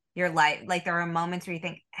your life, like there are moments where you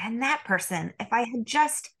think, and that person, if I had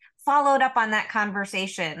just followed up on that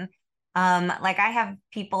conversation, like I have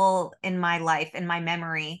people in my life, in my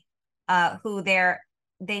memory, who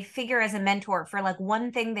they figure as a mentor for like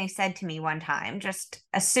one thing they said to me one time, just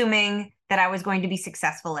assuming that I was going to be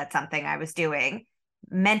successful at something I was doing,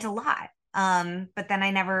 meant a lot. But then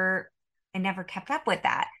I never kept up with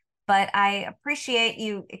that. But I appreciate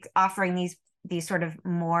you offering these sort of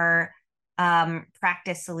more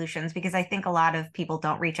practice solutions, because I think a lot of people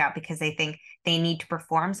don't reach out because they think they need to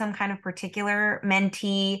perform some kind of particular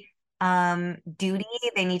mentee duty.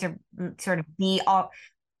 They need to sort of be all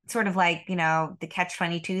sort of like, the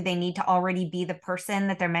catch-22. They need to already be the person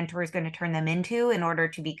that their mentor is going to turn them into in order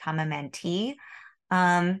to become a mentee.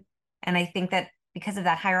 And I think that because of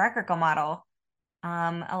that hierarchical model,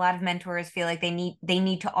 a lot of mentors feel like they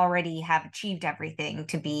need to already have achieved everything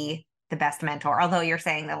to be the best mentor. Although you're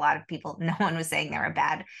saying that a lot of people, no one was saying they're a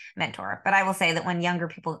bad mentor. But I will say that when younger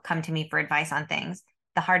people come to me for advice on things,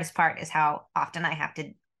 the hardest part is how often I have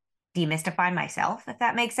to demystify myself, if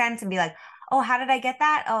that makes sense, and be like, "Oh, how did I get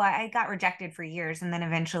that? Oh, I got rejected for years, and then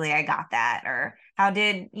eventually I got that." Or how's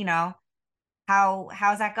that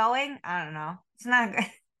going? I don't know. It's not good.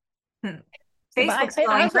 Facebook's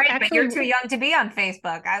going great, but you're too young to be on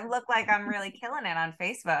Facebook. I look like I'm really killing it on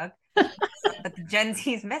Facebook, but the Gen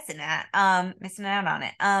Z's missing out on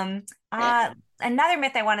it. Another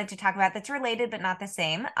myth I wanted to talk about that's related but not the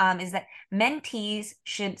same is that mentees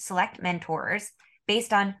should select mentors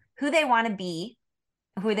based on who they want to be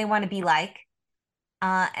like,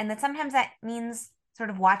 and that sometimes that means sort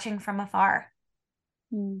of watching from afar.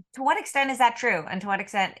 To what extent is that true? And to what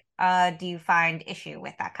extent do you find issue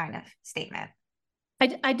with that kind of statement?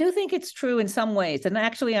 I do think it's true in some ways. And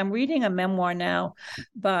actually, I'm reading a memoir now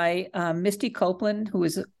by Misty Copeland, who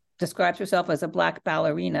describes herself as a Black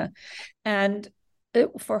ballerina. And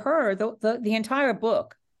for her, the entire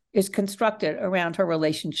book is constructed around her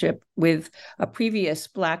relationship with a previous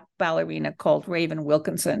Black ballerina called Raven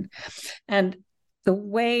Wilkinson. And the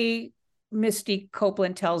way Misty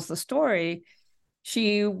Copeland tells the story,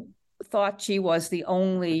 she thought she was the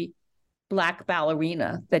only Black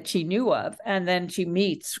ballerina that she knew of. And then she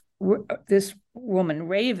meets this woman,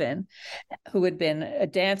 Raven, who had been a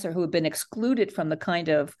dancer who had been excluded from the kind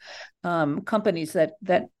of companies that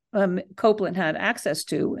Copeland had access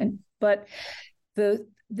to. But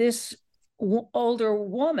this older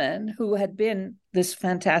woman who had been this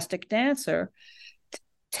fantastic dancer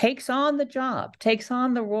takes on the job, takes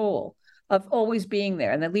on the role of always being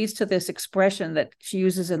there. And that leads to this expression that she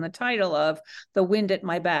uses in the title of the wind at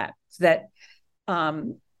my back, that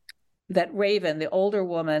Raven, the older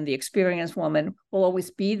woman, the experienced woman, will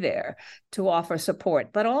always be there to offer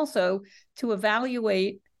support, but also to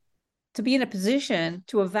evaluate, to be in a position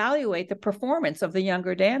to evaluate the performance of the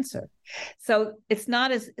younger dancer. So it's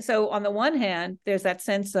not so on the one hand, there's that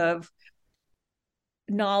sense of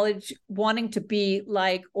knowledge, wanting to be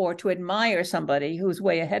like or to admire somebody who's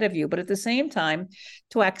way ahead of you, but at the same time,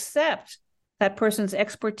 to accept that person's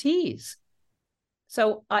expertise.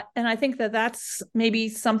 So, I think that that's maybe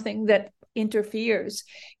something that interferes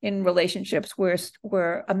in relationships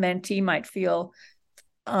where a mentee might feel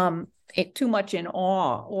too much in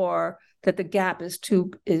awe, or that the gap is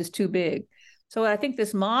too big. So I think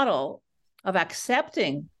this model of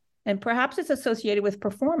accepting, and perhaps it's associated with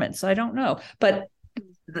performance, I don't know, but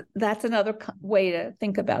that's another way to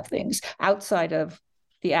think about things outside of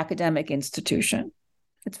the academic institution.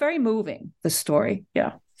 It's very moving, the story.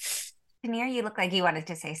 Yeah. Tahneer, you look like you wanted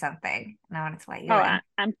to say something. And I wanted to let you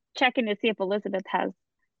I'm checking to see if Elizabeth has.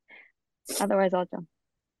 Otherwise, I'll jump.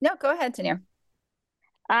 No, go ahead, Tahneer.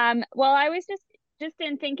 Well, I was just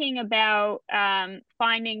in thinking about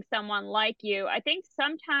finding someone like you. I think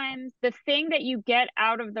sometimes the thing that you get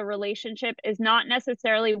out of the relationship is not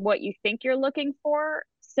necessarily what you think you're looking for.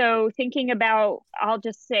 So thinking about, I'll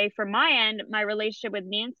just say from my end, my relationship with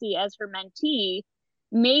Nancy as her mentee,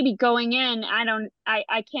 maybe going in,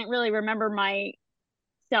 I can't really remember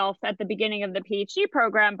myself at the beginning of the PhD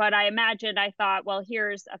program, but I imagined, I thought, well,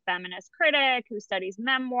 here's a feminist critic who studies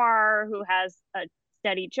memoir, who has a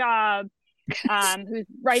steady job, who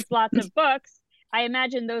writes lots of books. I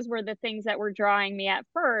imagine those were the things that were drawing me at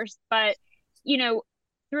first. But,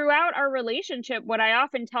 throughout our relationship, what I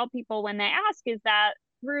often tell people when they ask is that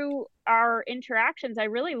through our interactions, I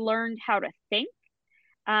really learned how to think.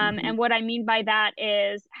 And what I mean by that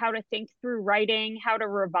is how to think through writing, how to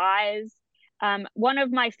revise. One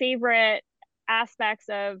of my favorite aspects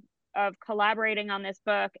of collaborating on this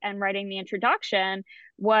book and writing the introduction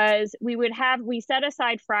was we set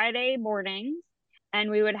aside Friday mornings,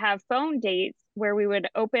 and we would have phone dates where we would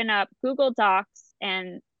open up Google Docs,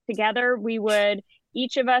 and together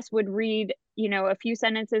each of us would read, a few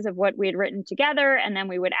sentences of what we had written together, and then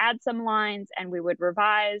we would add some lines and we would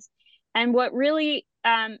revise. And what really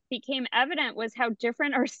became evident was how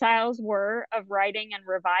different our styles were of writing and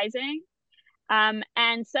revising.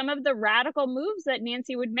 And some of the radical moves that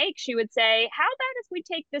Nancy would make, she would say, how about if we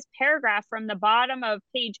take this paragraph from the bottom of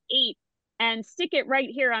page 8 and stick it right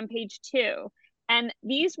here on page 2? And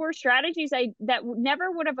these were strategies that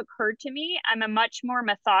never would have occurred to me. I'm a much more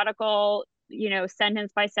methodical,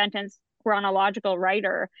 sentence by sentence chronological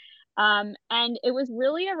writer. And it was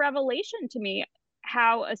really a revelation to me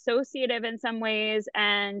how associative in some ways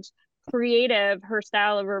and creative her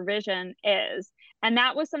style of revision is. And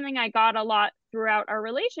that was something I got a lot throughout our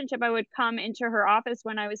relationship. I would come into her office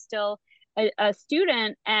when I was still a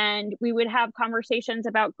student, and we would have conversations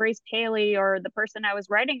about Grace Paley or the person I was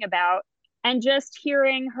writing about, and just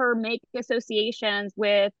hearing her make associations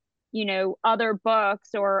with, other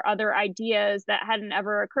books or other ideas that hadn't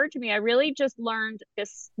ever occurred to me. I really just learned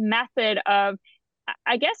this method of,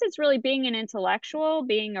 I guess it's really being an intellectual,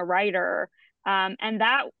 being a writer. And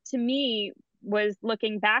that to me was,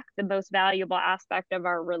 looking back, the most valuable aspect of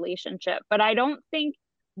our relationship. But I don't think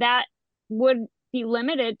that would be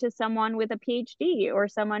limited to someone with a PhD or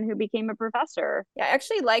someone who became a professor. Yeah, I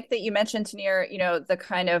actually like that you mentioned, Tahneer, the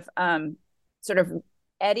kind of sort of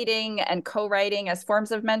editing and co-writing as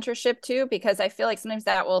forms of mentorship too, because I feel like sometimes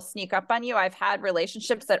that will sneak up on you. I've had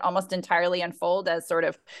relationships that almost entirely unfold as sort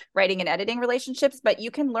of writing and editing relationships, but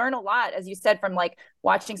you can learn a lot, as you said, from like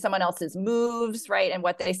watching someone else's moves, right, and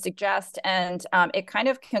what they suggest, and it kind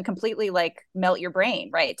of can completely like melt your brain,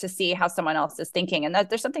 right, to see how someone else is thinking, and that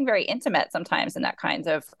there's something very intimate sometimes in that kind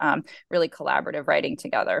of really collaborative writing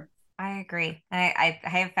together. I agree. I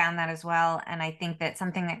have found that as well. And I think that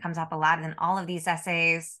something that comes up a lot in all of these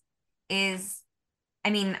essays is, I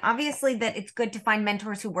mean, obviously that it's good to find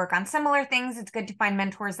mentors who work on similar things. It's good to find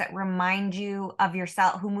mentors that remind you of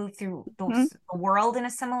yourself, who move through the world in a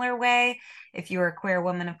similar way. If you're a queer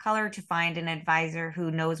woman of color, to find an advisor who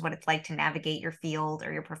knows what it's like to navigate your field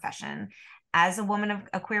or your profession. As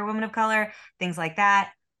a queer woman of color, things like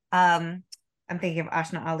that. I'm thinking of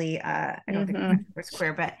Ashna Ali. I don't think she was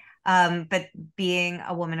queer, but being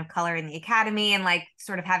a woman of color in the academy and like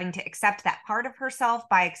sort of having to accept that part of herself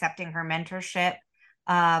by accepting her mentorship.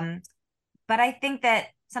 But I think that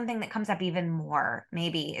something that comes up even more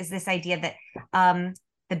maybe is this idea that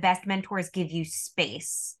the best mentors give you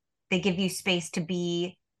space. They give you space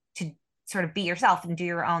to sort of be yourself and do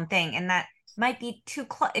your own thing. And that might be too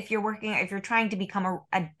close. If you're trying to become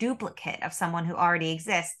a duplicate of someone who already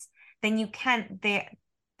exists, then you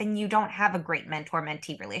don't have a great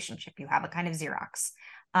mentor-mentee relationship. You have a kind of Xerox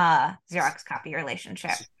copy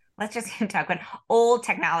relationship. Let's just talk about old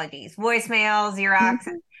technologies, voicemail, Xerox.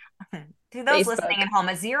 To those Facebook. listening at home,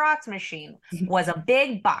 a Xerox machine was a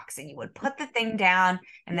big box, and you would put the thing down,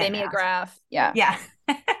 and then mimeograph, yeah.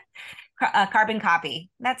 Carbon copy.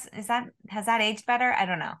 Has that aged better? I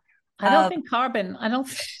don't know. I don't think carbon.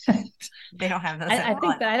 They don't have those. I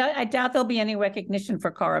think that I doubt there'll be any recognition for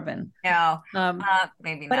carbon. No,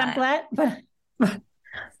 maybe but not.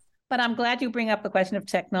 But I'm glad you bring up the question of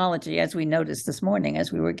technology, as we noticed this morning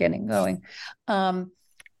as we were getting going.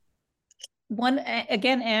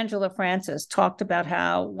 Angela Francis talked about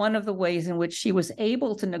how one of the ways in which she was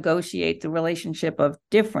able to negotiate the relationship of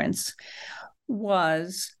difference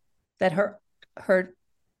was that her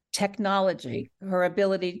technology, her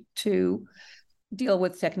ability to deal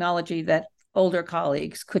with technology that older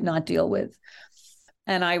colleagues could not deal with.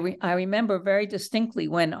 And I remember very distinctly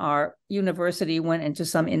when our university went into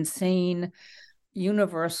some insane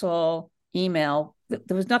universal email.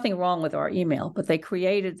 There was nothing wrong with our email, but they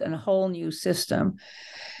created a whole new system.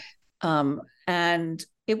 And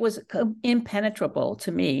it was impenetrable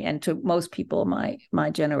to me and to most people my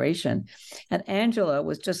generation. And Angela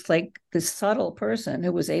was just like this subtle person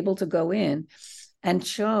who was able to go in and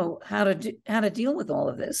show how to deal with all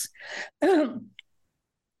of this.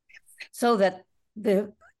 So that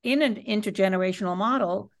in an intergenerational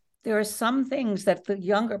model, there are some things that the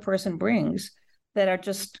younger person brings that are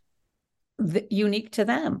just unique to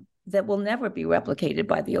them, that will never be replicated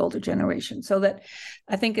by the older generation. So that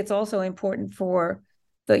I think it's also important for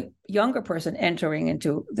the younger person entering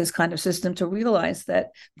into this kind of system to realize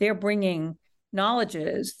that they're bringing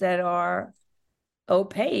knowledges that are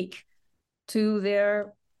opaque to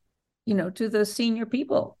their, to the senior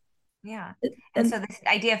people. Yeah. And so this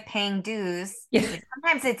idea of paying dues,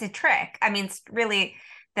 sometimes it's a trick. I mean, it's really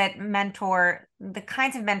that the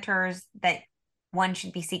kinds of mentors that one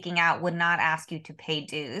should be seeking out would not ask you to pay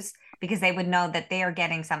dues, because they would know that they are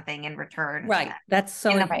getting something in return. Right. That's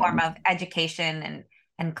so in the form of education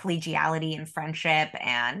and collegiality and friendship,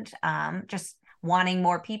 and just wanting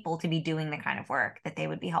more people to be doing the kind of work that they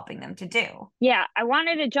would be helping them to do. Yeah, I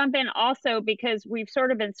wanted to jump in also because we've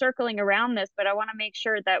sort of been circling around this, but I want to make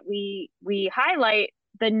sure that we highlight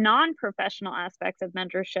the non-professional aspects of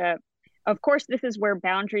mentorship. Of course, this is where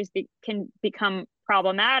boundaries can become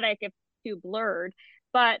problematic if too blurred,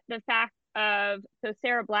 but the fact so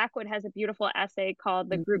Sarah Blackwood has a beautiful essay called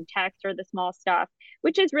The Group Text, or The Small Stuff,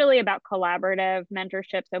 which is really about collaborative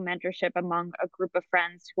mentorship. So mentorship among a group of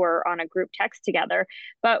friends who are on a group text together.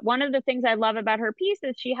 But one of the things I love about her piece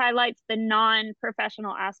is she highlights the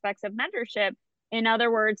non-professional aspects of mentorship. In other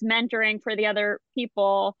words, mentoring for the other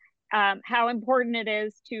people, how important it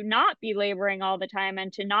is to not be laboring all the time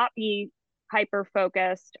and to not be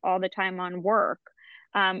hyper-focused all the time on work.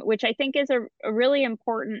 Which I think is a really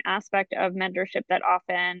important aspect of mentorship that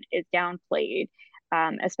often is downplayed,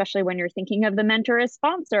 especially when you're thinking of the mentor as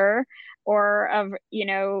sponsor, or of,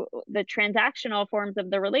 the transactional forms of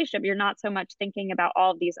the relationship. You're not so much thinking about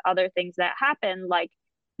all of these other things that happen, like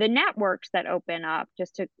the networks that open up,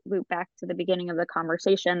 just to loop back to the beginning of the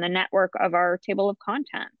conversation, the network of our table of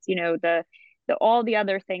contents, all the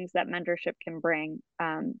other things that mentorship can bring,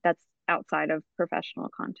 that's outside of professional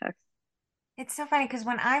context. It's so funny because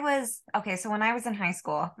when I was in high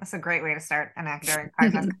school, that's a great way to start an academic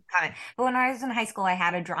podcast comment. But when I was in high school, I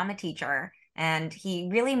had a drama teacher and he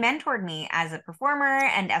really mentored me as a performer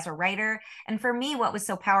and as a writer. And for me, what was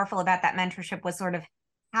so powerful about that mentorship was sort of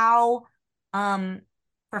how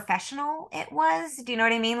professional it was. Do you know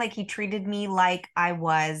what I mean? Like he treated me like I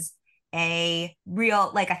was a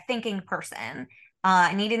thinking person.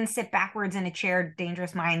 And he didn't sit backwards in a chair,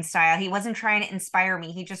 dangerous mind style. He wasn't trying to inspire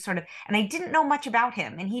me. He just sort of, and I didn't know much about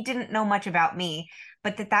him and he didn't know much about me,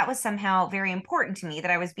 but that was somehow very important to me,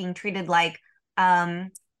 that I was being treated like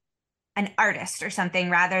an artist or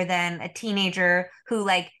something rather than a teenager who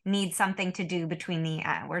like needs something to do between the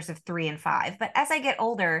hours of 3 and 5. But as I get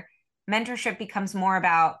older, mentorship becomes more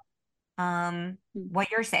about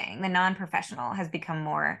what you're saying. The non-professional has become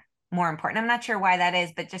more important. I'm not sure why that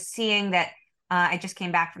is, but just seeing that I just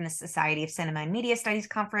came back from the Society of Cinema and Media Studies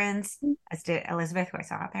conference, as did Elizabeth, who I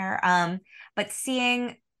saw out there. But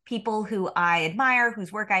seeing people who I admire,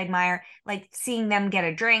 whose work I admire, like seeing them get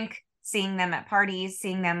a drink, seeing them at parties,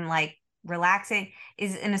 seeing them like relaxing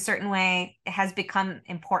is in a certain way, it has become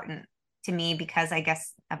important to me because I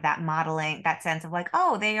guess of that modeling, that sense of like,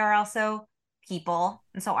 oh, they are also people.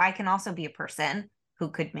 And so I can also be a person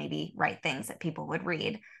who could maybe write things that people would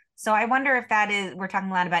read. So I wonder if we're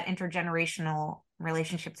talking a lot about intergenerational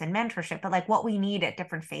relationships and mentorship, but like what we need at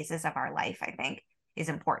different phases of our life, I think is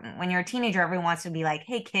important. When you're a teenager, everyone wants to be like,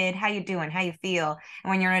 hey kid, how you doing? How you feel?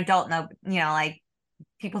 And when you're an adult, no, like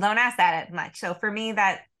people don't ask that as much. So for me,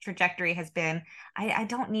 that trajectory has been, I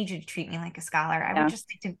don't need you to treat me like a scholar. I would just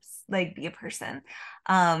like to like be a person.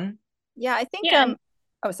 I think,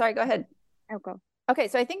 oh, sorry, go ahead. I'll go. Okay,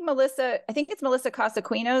 so I think it's Melissa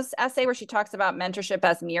Cosaquino's essay where she talks about mentorship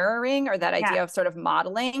as mirroring, or that idea of sort of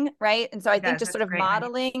modeling, right? And so I think just sort of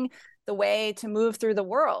modeling the way to move through the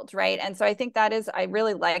world, right? And so I think I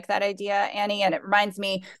really like that idea, Annie, and it reminds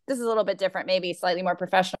me, this is a little bit different, maybe slightly more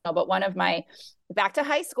professional, but back to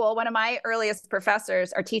high school, one of my earliest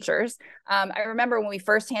professors or teachers, I remember when we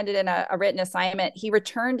first handed in a written assignment, he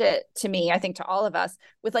returned it to me, I think to all of us,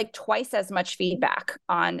 with like twice as much feedback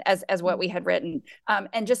on as what we had written,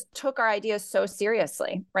 and just took our ideas so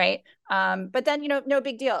seriously, right? But then, no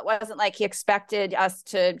big deal. It wasn't like he expected us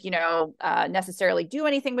to, necessarily do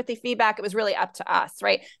anything with the feedback. It was really up to us,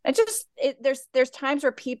 right? And there's times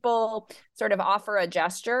where people sort of offer a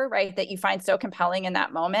gesture, right, that you find so compelling in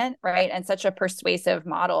that moment, right, and such a persuasive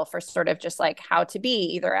model for sort of just like how to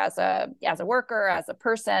be either as a worker, as a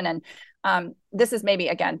person. And this is maybe,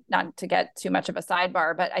 again, not to get too much of a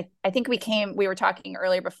sidebar, but I think we were talking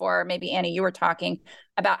earlier before, maybe Annie, you were talking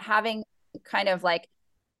about having kind of like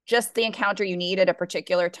just the encounter you need at a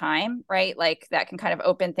particular time, right? Like that can kind of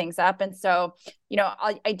open things up. And so,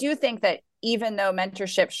 I do think that even though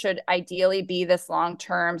mentorship should ideally be this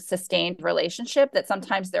long-term sustained relationship, that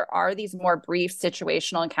sometimes there are these more brief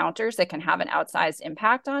situational encounters that can have an outsized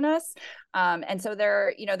impact on us. And so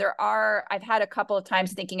I've had a couple of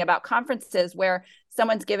times thinking about conferences where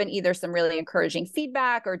someone's given either some really encouraging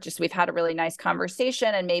feedback or just we've had a really nice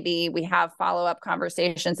conversation and maybe we have follow-up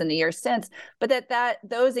conversations in the years since, but that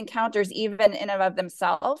those encounters, even in and of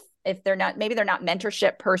themselves, if they're not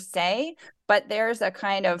mentorship per se, but there's a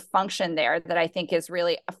kind of function there that I think is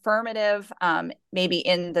really affirmative, maybe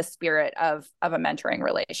in the spirit of a mentoring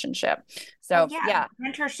relationship. So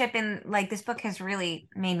mentorship in like this book has really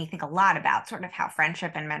made me think a lot about sort of how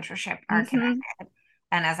friendship and mentorship are connected.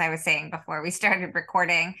 And as I was saying before we started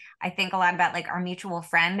recording, I think a lot about like our mutual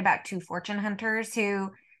friend, about two fortune hunters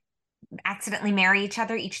who accidentally marry each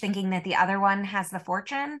other, each thinking that the other one has the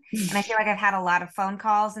fortune. And I feel like I've had a lot of phone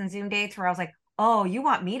calls and Zoom dates where I was like, oh, you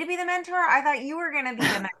want me to be the mentor? I thought you were going to be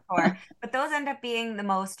the mentor. But those end up being the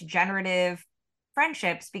most generative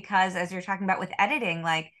friendships because, as you're talking about with editing,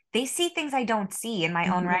 like they see things I don't see in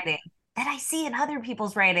my own writing that I see in other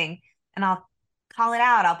people's writing. And I'll call it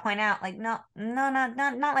out. I'll point out like, no,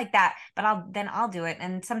 not like that. But I'll do it.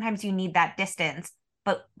 And sometimes you need that distance.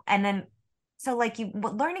 So like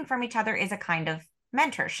learning from each other is a kind of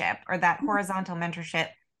mentorship, or that horizontal mentorship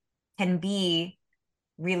can be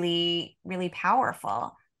really, really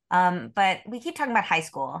powerful. But we keep talking about high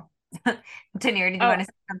school. Tahneer, did you want to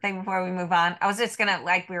say something before we move on? We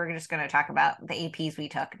were just gonna talk about the APs we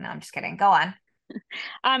took. No, I'm just kidding. Go on.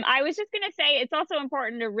 I was just gonna say it's also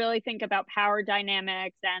important to really think about power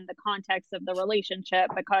dynamics and the context of the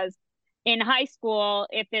relationship, because in high school,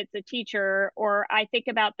 if it's a teacher, or I think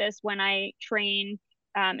about this when I train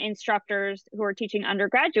instructors who are teaching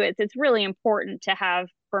undergraduates, it's really important to have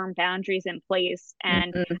firm boundaries in place.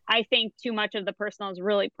 And I think too much of the personal is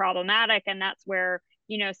really problematic. And that's where,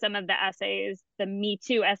 some of the essays, the Me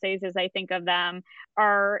Too essays, as I think of them,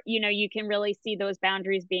 are, you can really see those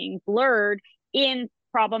boundaries being blurred in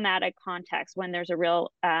problematic context when there's a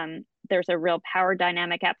real power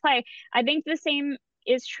dynamic at play. I think the same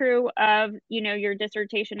is true of, your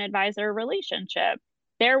dissertation advisor relationship.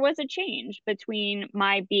 There was a change between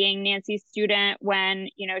my being Nancy's student when,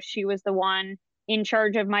 she was the one in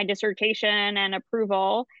charge of my dissertation and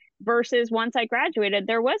approval, versus once I graduated,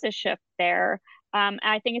 there was a shift there.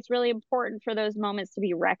 I think it's really important for those moments to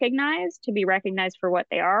be recognized for what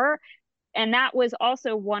they are. And that was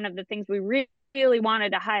also one of the things we really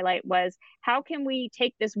wanted to highlight, was how can we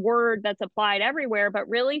take this word that's applied everywhere, but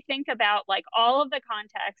really think about like all of the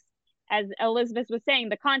context. As Elizabeth was saying,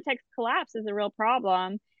 the context collapse is a real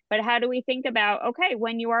problem. But how do we think about, okay,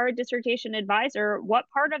 when you are a dissertation advisor, what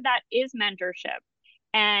part of that is mentorship?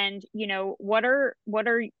 And, what are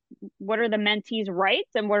the mentees' rights,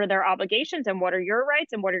 and what are their obligations, and what are your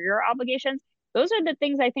rights, and what are your obligations? Those are the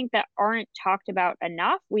things I think that aren't talked about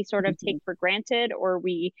enough. We sort of take for granted, or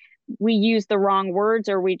we use the wrong words,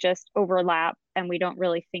 or we just overlap and we don't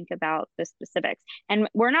really think about the specifics. And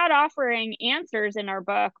we're not offering answers in our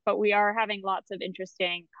book, but we are having lots of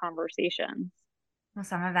interesting conversations. Well,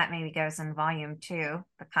 some of that maybe goes in volume 2,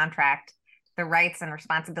 the contract, the rights and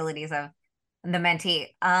responsibilities of the mentee.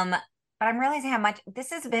 But I'm realizing how much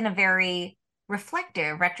this has been a very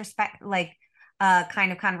reflective,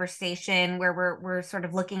 kind of conversation where we're sort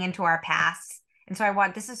of looking into our past. And so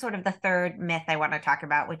this is sort of the third myth I want to talk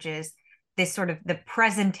about, which is this sort of the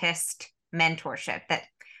presentist mentorship, that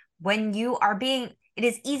when you are it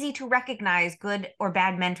is easy to recognize good or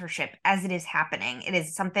bad mentorship as it is happening. It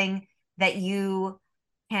is something that you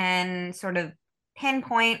can sort of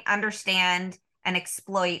pinpoint, understand, and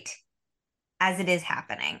exploit as it is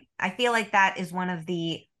happening. I feel like that is one of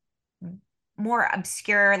the more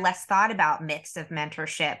obscure, less thought about myths of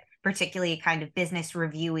mentorship, particularly kind of business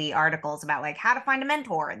review-y articles about like how to find a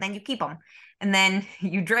mentor, and then you keep them, and then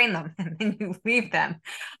you drain them, and then you leave them.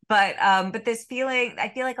 But this feeling, I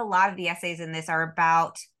feel like a lot of the essays in this are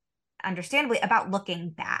understandably about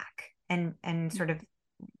looking back and sort of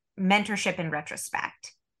mentorship in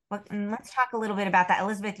retrospect. And let's talk a little bit about that.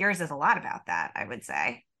 Elizabeth, yours is a lot about that, I would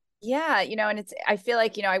say. Yeah, and I feel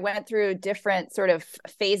like, I went through different sort of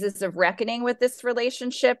phases of reckoning with this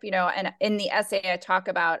relationship, and in the essay, I talk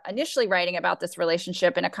about initially writing about this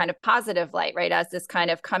relationship in a kind of positive light, right? As this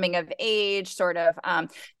kind of coming of age, sort of,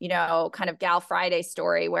 kind of Gal Friday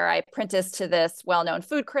story where I apprenticed to this well-known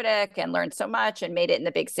food critic and learned so much and made it in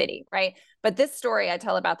the big city, right? But this story I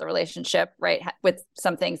tell about the relationship, right, with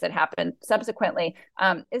some things that happened subsequently,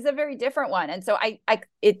 is a very different one. And so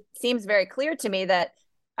it seems very clear to me that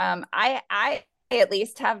I at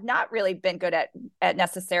least have not really been good at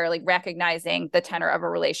necessarily recognizing the tenor of a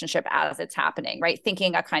relationship as it's happening, right?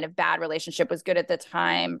 Thinking a kind of bad relationship was good at the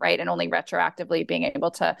time, right? And only retroactively being able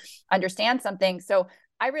to understand something. So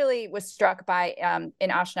I really was struck by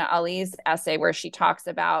in Ashna Ali's essay where she talks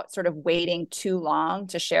about sort of waiting too long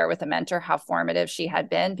to share with a mentor how formative she had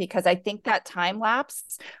been, because I think that time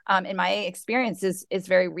lapse in my experience is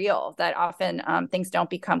very real, that often things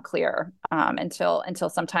don't become clear until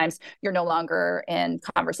sometimes you're no longer in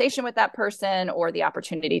conversation with that person, or the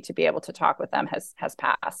opportunity to be able to talk with them has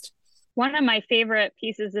passed. One of my favorite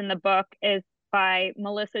pieces in the book is by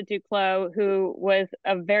Melissa Duclos, who is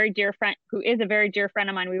a very dear friend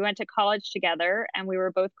of mine. We went to college together and we were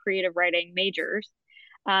both creative writing majors.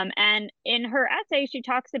 And in her essay, she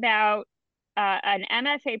talks about an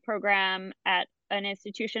MFA program at an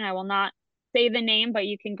institution. I will not say the name, but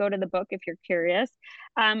you can go to the book if you're curious,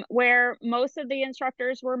 where most of the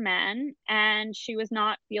instructors were men, and she was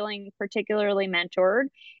not feeling particularly mentored.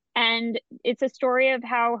 And it's a story of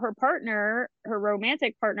how her partner, her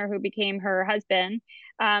romantic partner, who became her husband,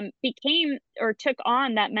 took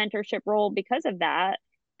on that mentorship role because of that.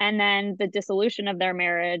 And then the dissolution of their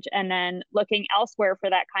marriage, and then looking elsewhere for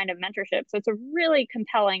that kind of mentorship. So it's a really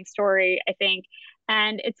compelling story, I think.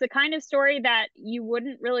 And it's the kind of story that you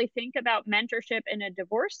wouldn't really think about mentorship in a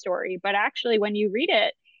divorce story. But actually, when you read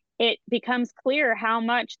it, it becomes clear how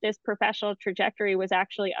much this professional trajectory was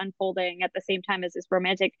actually unfolding at the same time as this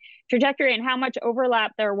romantic trajectory, and how much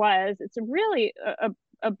overlap there was. It's really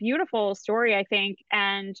a beautiful story, I think.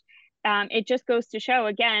 And it just goes to show,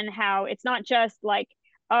 again, how it's not just like,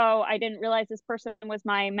 oh, I didn't realize this person was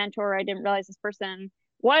my mentor, I didn't realize this person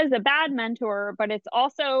was a bad mentor, but it's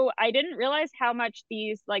also, I didn't realize how much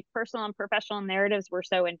these like personal and professional narratives were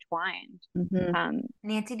so entwined. Mm-hmm.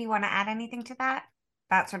 Nancy, do you want to add anything to that?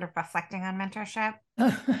 About sort of reflecting on mentorship?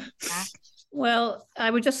 Well,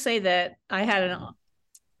 I would just say that I had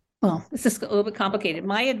well, this is a little bit complicated.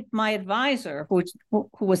 My advisor, who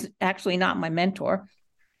was actually not my mentor,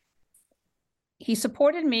 he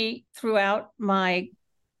supported me throughout my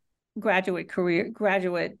graduate career,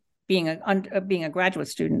 being a graduate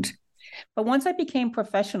student. But once I became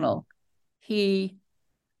professional, he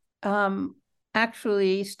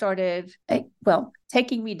actually started,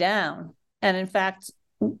 taking me down. And in fact,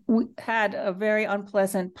 we had a very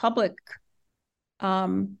unpleasant public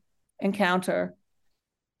encounter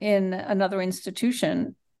in another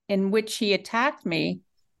institution in which he attacked me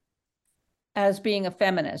as being a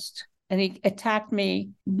feminist. And he attacked me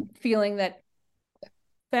feeling that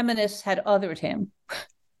feminists had othered him. It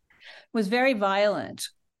was very violent.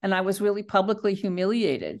 And I was really publicly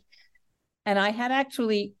humiliated. And I had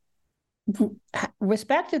actually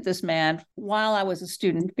respected this man while I was a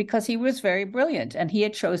student because he was very brilliant and he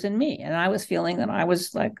had chosen me. And I was feeling that I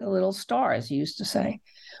was like a little star, as he used to say.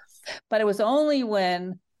 But it was only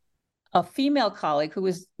when a female colleague, who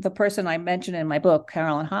was the person I mentioned in my book,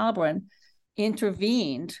 Carolyn Heilbrunn,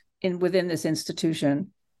 intervened within this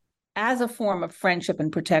institution as a form of friendship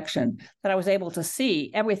and protection, that I was able to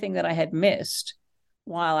see everything that I had missed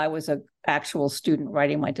while I was an actual student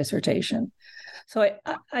writing my dissertation. So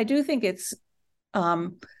I do think it's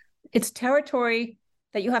territory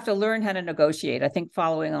that you have to learn how to negotiate. I think,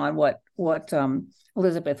 following on what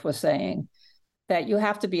Elizabeth was saying, that you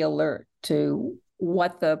have to be alert to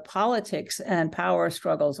what the politics and power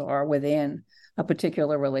struggles are within a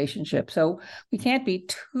particular relationship. So we can't be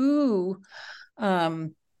too,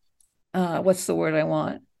 what's the word I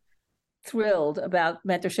want? Thrilled about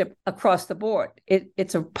mentorship across the board.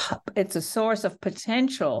 It's a source of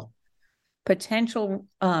potential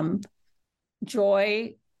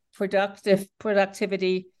joy,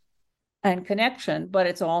 productivity, and connection, but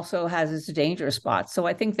it also has its danger spots. So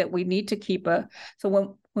I think that we need to keep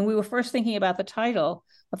when we were first thinking about the title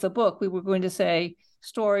of the book, we were going to say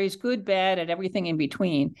stories, good, bad, and everything in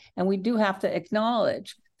between. And we do have to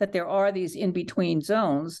acknowledge that there are these in-between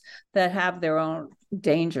zones that have their own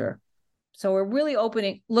danger. So we're really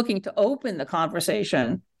looking to open the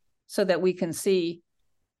conversation so that we can see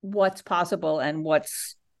what's possible and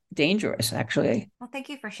what's dangerous, actually. Well, thank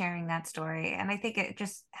you for sharing that story. And I think it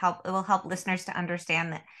will help listeners to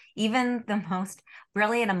understand that even the most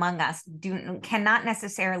brilliant among us cannot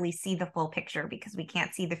necessarily see the full picture because we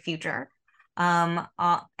can't see the future. And,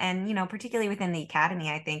 particularly within the academy,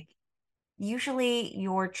 I think usually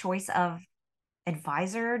your choice of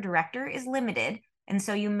advisor, director is limited. And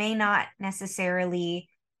so you may not necessarily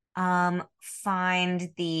find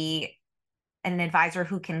an advisor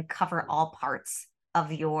who can cover all parts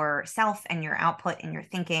of yourself and your output and your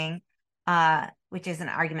thinking, which is an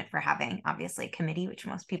argument for having, obviously, a committee, which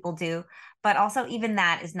most people do. But also, even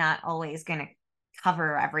that is not always going to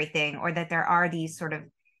cover everything, or that there are these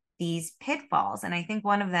pitfalls. And I think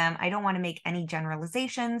one of them, I don't want to make any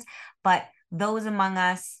generalizations, but those among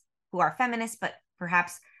us who are feminists, but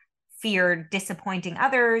perhaps fear disappointing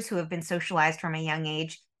others, who have been socialized from a young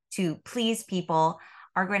age to please people,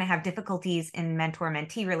 are going to have difficulties in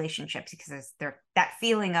mentor-mentee relationships because there's that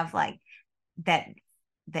feeling of like that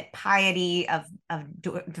piety of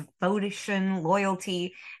devotion,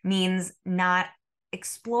 loyalty means not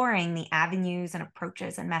exploring the avenues and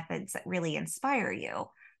approaches and methods that really inspire you.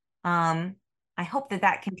 I hope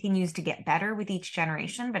that continues to get better with each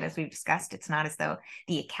generation, but as we've discussed, it's not as though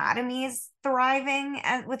the academy is thriving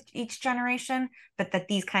with each generation, but that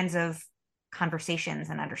these kinds of conversations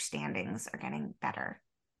and understandings are getting better.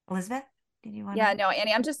 Elizabeth, did you want to? Yeah, no,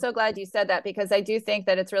 Annie, I'm just so glad you said that, because I do think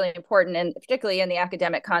that it's really important, and particularly in the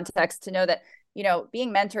academic context, to know that,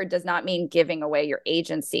 being mentored does not mean giving away your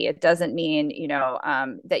agency. It doesn't mean,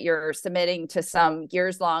 that you're submitting to some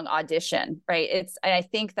years-long audition, right? And I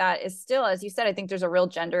think that is still, as you said, I think there's a real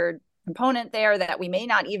gendered component there that we may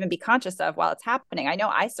not even be conscious of while it's happening. I know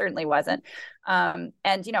I certainly wasn't. And,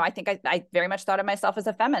 I think I very much thought of myself as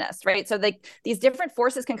a feminist, right? So these different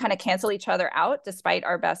forces can kind of cancel each other out despite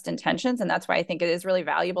our best intentions. And that's why I think it is really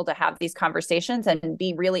valuable to have these conversations and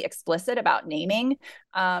be really explicit about naming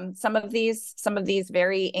some of these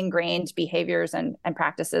very ingrained behaviors and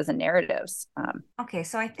practices and narratives. Okay,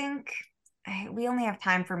 so I think we only have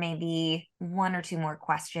time for maybe one or two more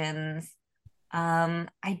questions.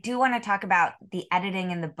 I do want to talk about the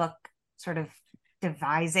editing in the book, sort of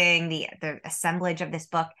devising the assemblage of this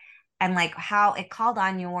book, and like how it called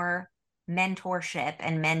on your mentorship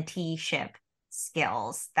and menteeship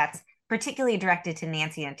skills. That's particularly directed to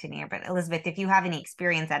Nancy and Tahneer, but Elizabeth, if you have any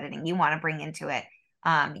experience editing you want to bring into it,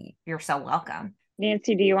 you're so welcome.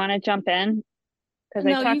 Nancy, do you want to jump in? Because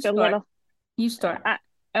I talked a little. You start.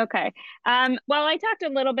 Okay. Well, I talked a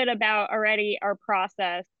little bit about already our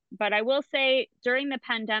process But I will say during the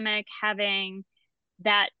pandemic, having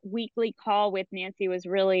that weekly call with Nancy was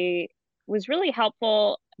really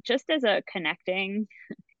helpful, just as a connecting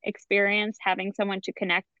experience, having someone to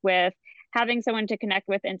connect with,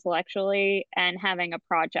 intellectually, and having a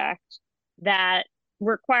project that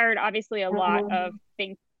required obviously a lot of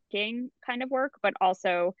thinking kind of work, but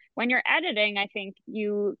also when you're editing, I think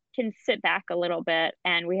you can sit back a little bit.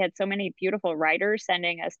 And we had so many beautiful writers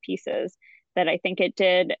sending us pieces that I think it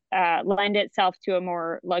did lend itself to a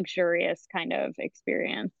more luxurious kind of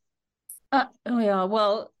experience. Yeah,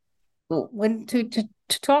 well, when to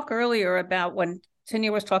talk earlier about when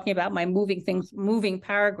Tahneer was talking about my moving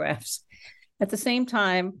paragraphs, at the same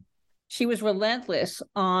time, she was relentless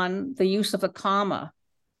on the use of a comma.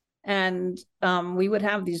 And we would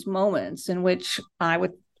have these moments in which I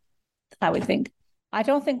would think, I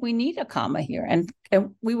don't think we need a comma here. And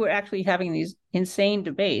we were actually having these insane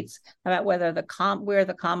debates about whether where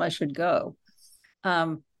the comma should go.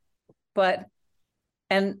 But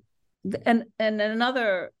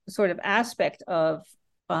another sort of aspect of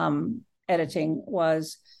editing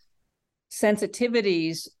was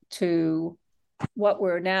sensitivities to what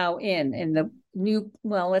we're now in the new,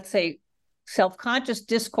 well, let's say, self-conscious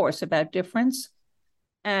discourse about difference.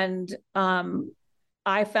 And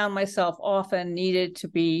I found myself often needed to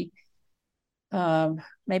be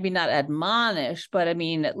maybe not admonished, but I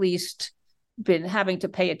mean, at least been having to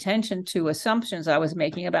pay attention to assumptions I was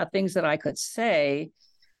making about things that I could say,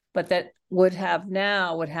 but that would have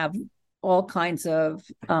all kinds of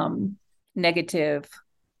negative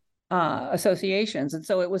associations. And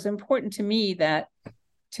so it was important to me that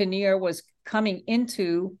Tahneer was coming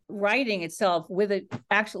into writing itself with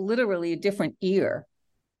literally a different ear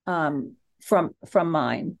from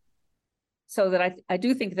mine. So that I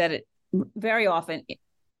do think that it very often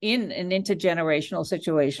in an intergenerational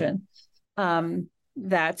situation,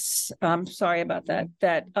 that's sorry about that,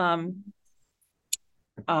 that's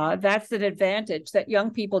an advantage that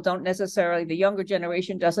the younger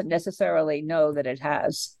generation doesn't necessarily know that it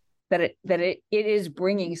has, that it is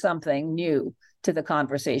bringing something new to the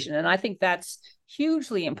conversation. And I think that's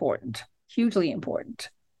hugely important.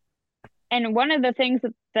 And one of the things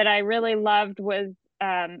that I really loved was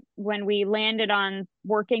when we landed on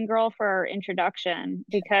Working Girl for our introduction,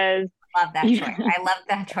 because I love that choice. I love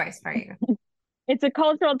that choice for you. It's a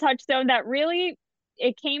cultural touchstone that really,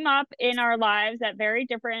 it came up in our lives at very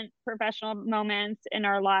different professional moments in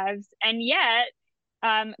our lives. And yet,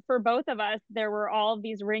 for both of us, there were all of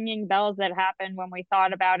these ringing bells that happened when we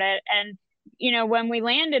thought about it. And, when we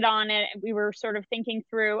landed on it, we were sort of thinking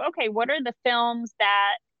through, okay, what are the films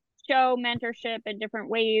that show mentorship in different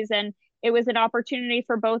ways? And it was an opportunity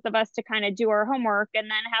for both of us to kind of do our homework and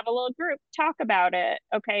then have a little group talk about it.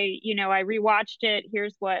 Okay, I rewatched it.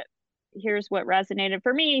 Here's what resonated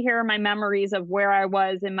for me. Here are my memories of where I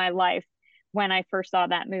was in my life when I first saw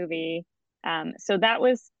that movie. So that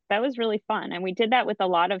was really fun. And we did that with a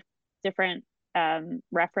lot of different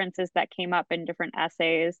references that came up in different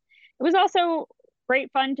essays. It was also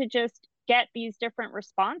great fun to just get these different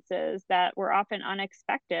responses that were often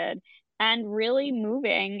unexpected and really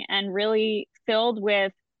moving and really filled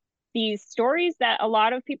with these stories that a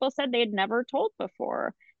lot of people said they had never told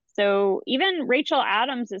before. So even Rachel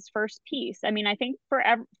Adams's first piece, I mean, I think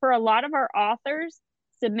for a lot of our authors,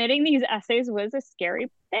 submitting these essays was a scary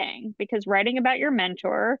thing, because writing about your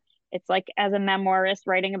mentor, it's like as a memoirist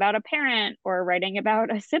writing about a parent or writing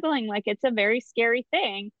about a sibling, like it's a very scary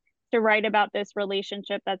thing to write about this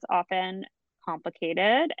relationship that's often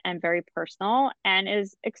complicated and very personal and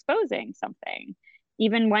is exposing something,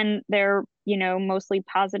 even when they're, mostly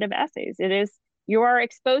positive essays. You are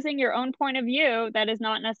exposing your own point of view that is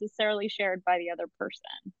not necessarily shared by the other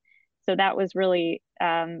person. So that was really,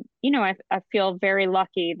 I feel very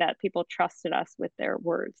lucky that people trusted us with their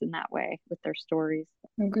words in that way, with their stories.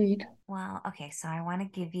 Agreed. Well, okay, so I want to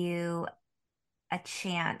give you a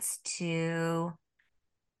chance to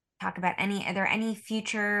talk about are there any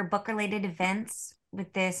future book-related events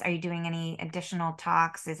with this? Are you doing any additional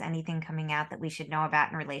talks? Is anything coming out that we should know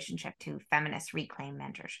about in relationship to feminist reclaim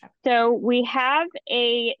mentorship? So we have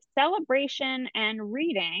a celebration and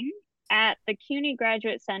reading at the CUNY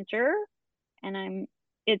Graduate Center, and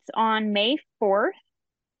it's on May 4th.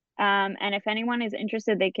 And if anyone is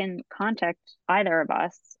interested, they can contact either of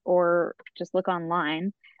us or just look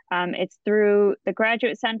online. It's through the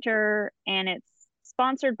Graduate Center, and it's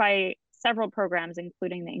sponsored by several programs,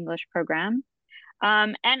 including the English program.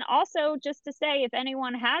 And also, just to say, if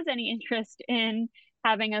anyone has any interest in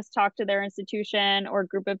having us talk to their institution or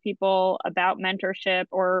group of people about mentorship,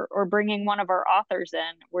 or bringing one of our authors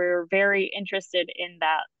in, we're very interested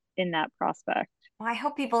in that prospect. Well, I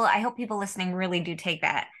hope people listening really do take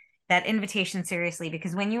that invitation seriously,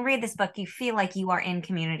 because when you read this book, you feel like you are in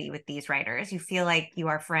community with these writers. You feel like you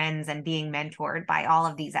are friends and being mentored by all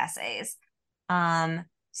of these essays.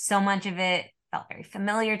 So much of it felt very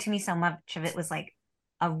familiar to me. So much of it was like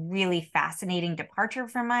a really fascinating departure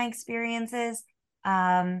from my experiences.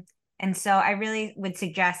 And so I really would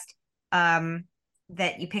suggest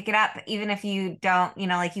that you pick it up, even if you don't,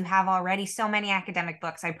 like you have already so many academic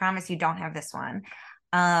books. I promise you don't have this one.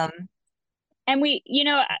 And we,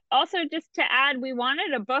 also just to add, we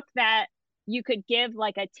wanted a book that you could give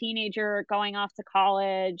like a teenager going off to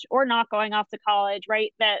college or not going off to college,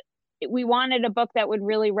 right? That we wanted a book that would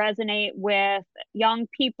really resonate with young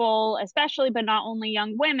people, especially, but not only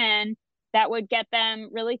young women, that would get them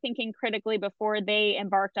really thinking critically before they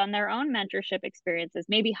embarked on their own mentorship experiences,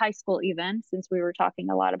 maybe high school even, since we were talking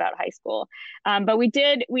a lot about high school. But we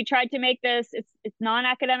tried to make this, it's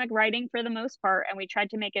non-academic writing for the most part, and we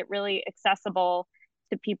tried to make it really accessible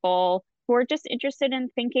to people who are just interested in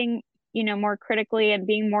thinking, more critically and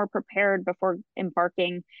being more prepared before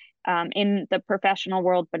embarking in the professional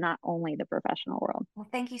world, but not only the professional world. Well,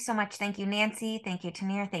 thank you so much. Thank you, Nancy. Thank you,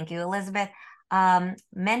 Tahneer. Thank you, Elizabeth.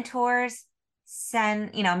 Mentors,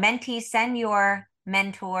 mentees, send your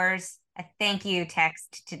mentors a thank you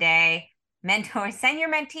text today. Mentors, send your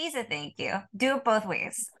mentees a thank you. Do it both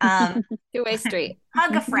ways. Two-way street.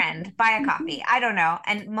 Hug a friend, buy a coffee. I don't know.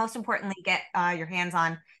 And most importantly, get your hands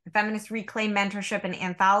on the Feminist Reclaim Mentorship, an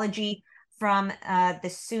anthology from the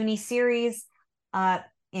SUNY series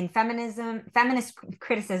in feminist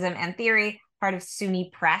criticism and theory, part of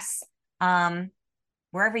SUNY Press.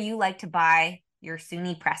 Wherever you like to buy your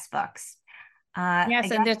SUNY Press books.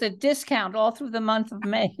 Yes, and there's a discount all through the month of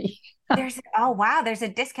May. There's a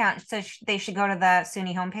discount. So they should go to the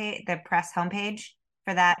SUNY homepage, the press homepage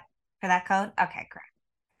for that code. Okay,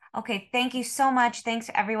 great. Okay, thanks so much. Thanks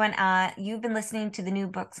everyone. You've been listening to the New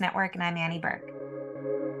Books Network, and I'm Annie Burke.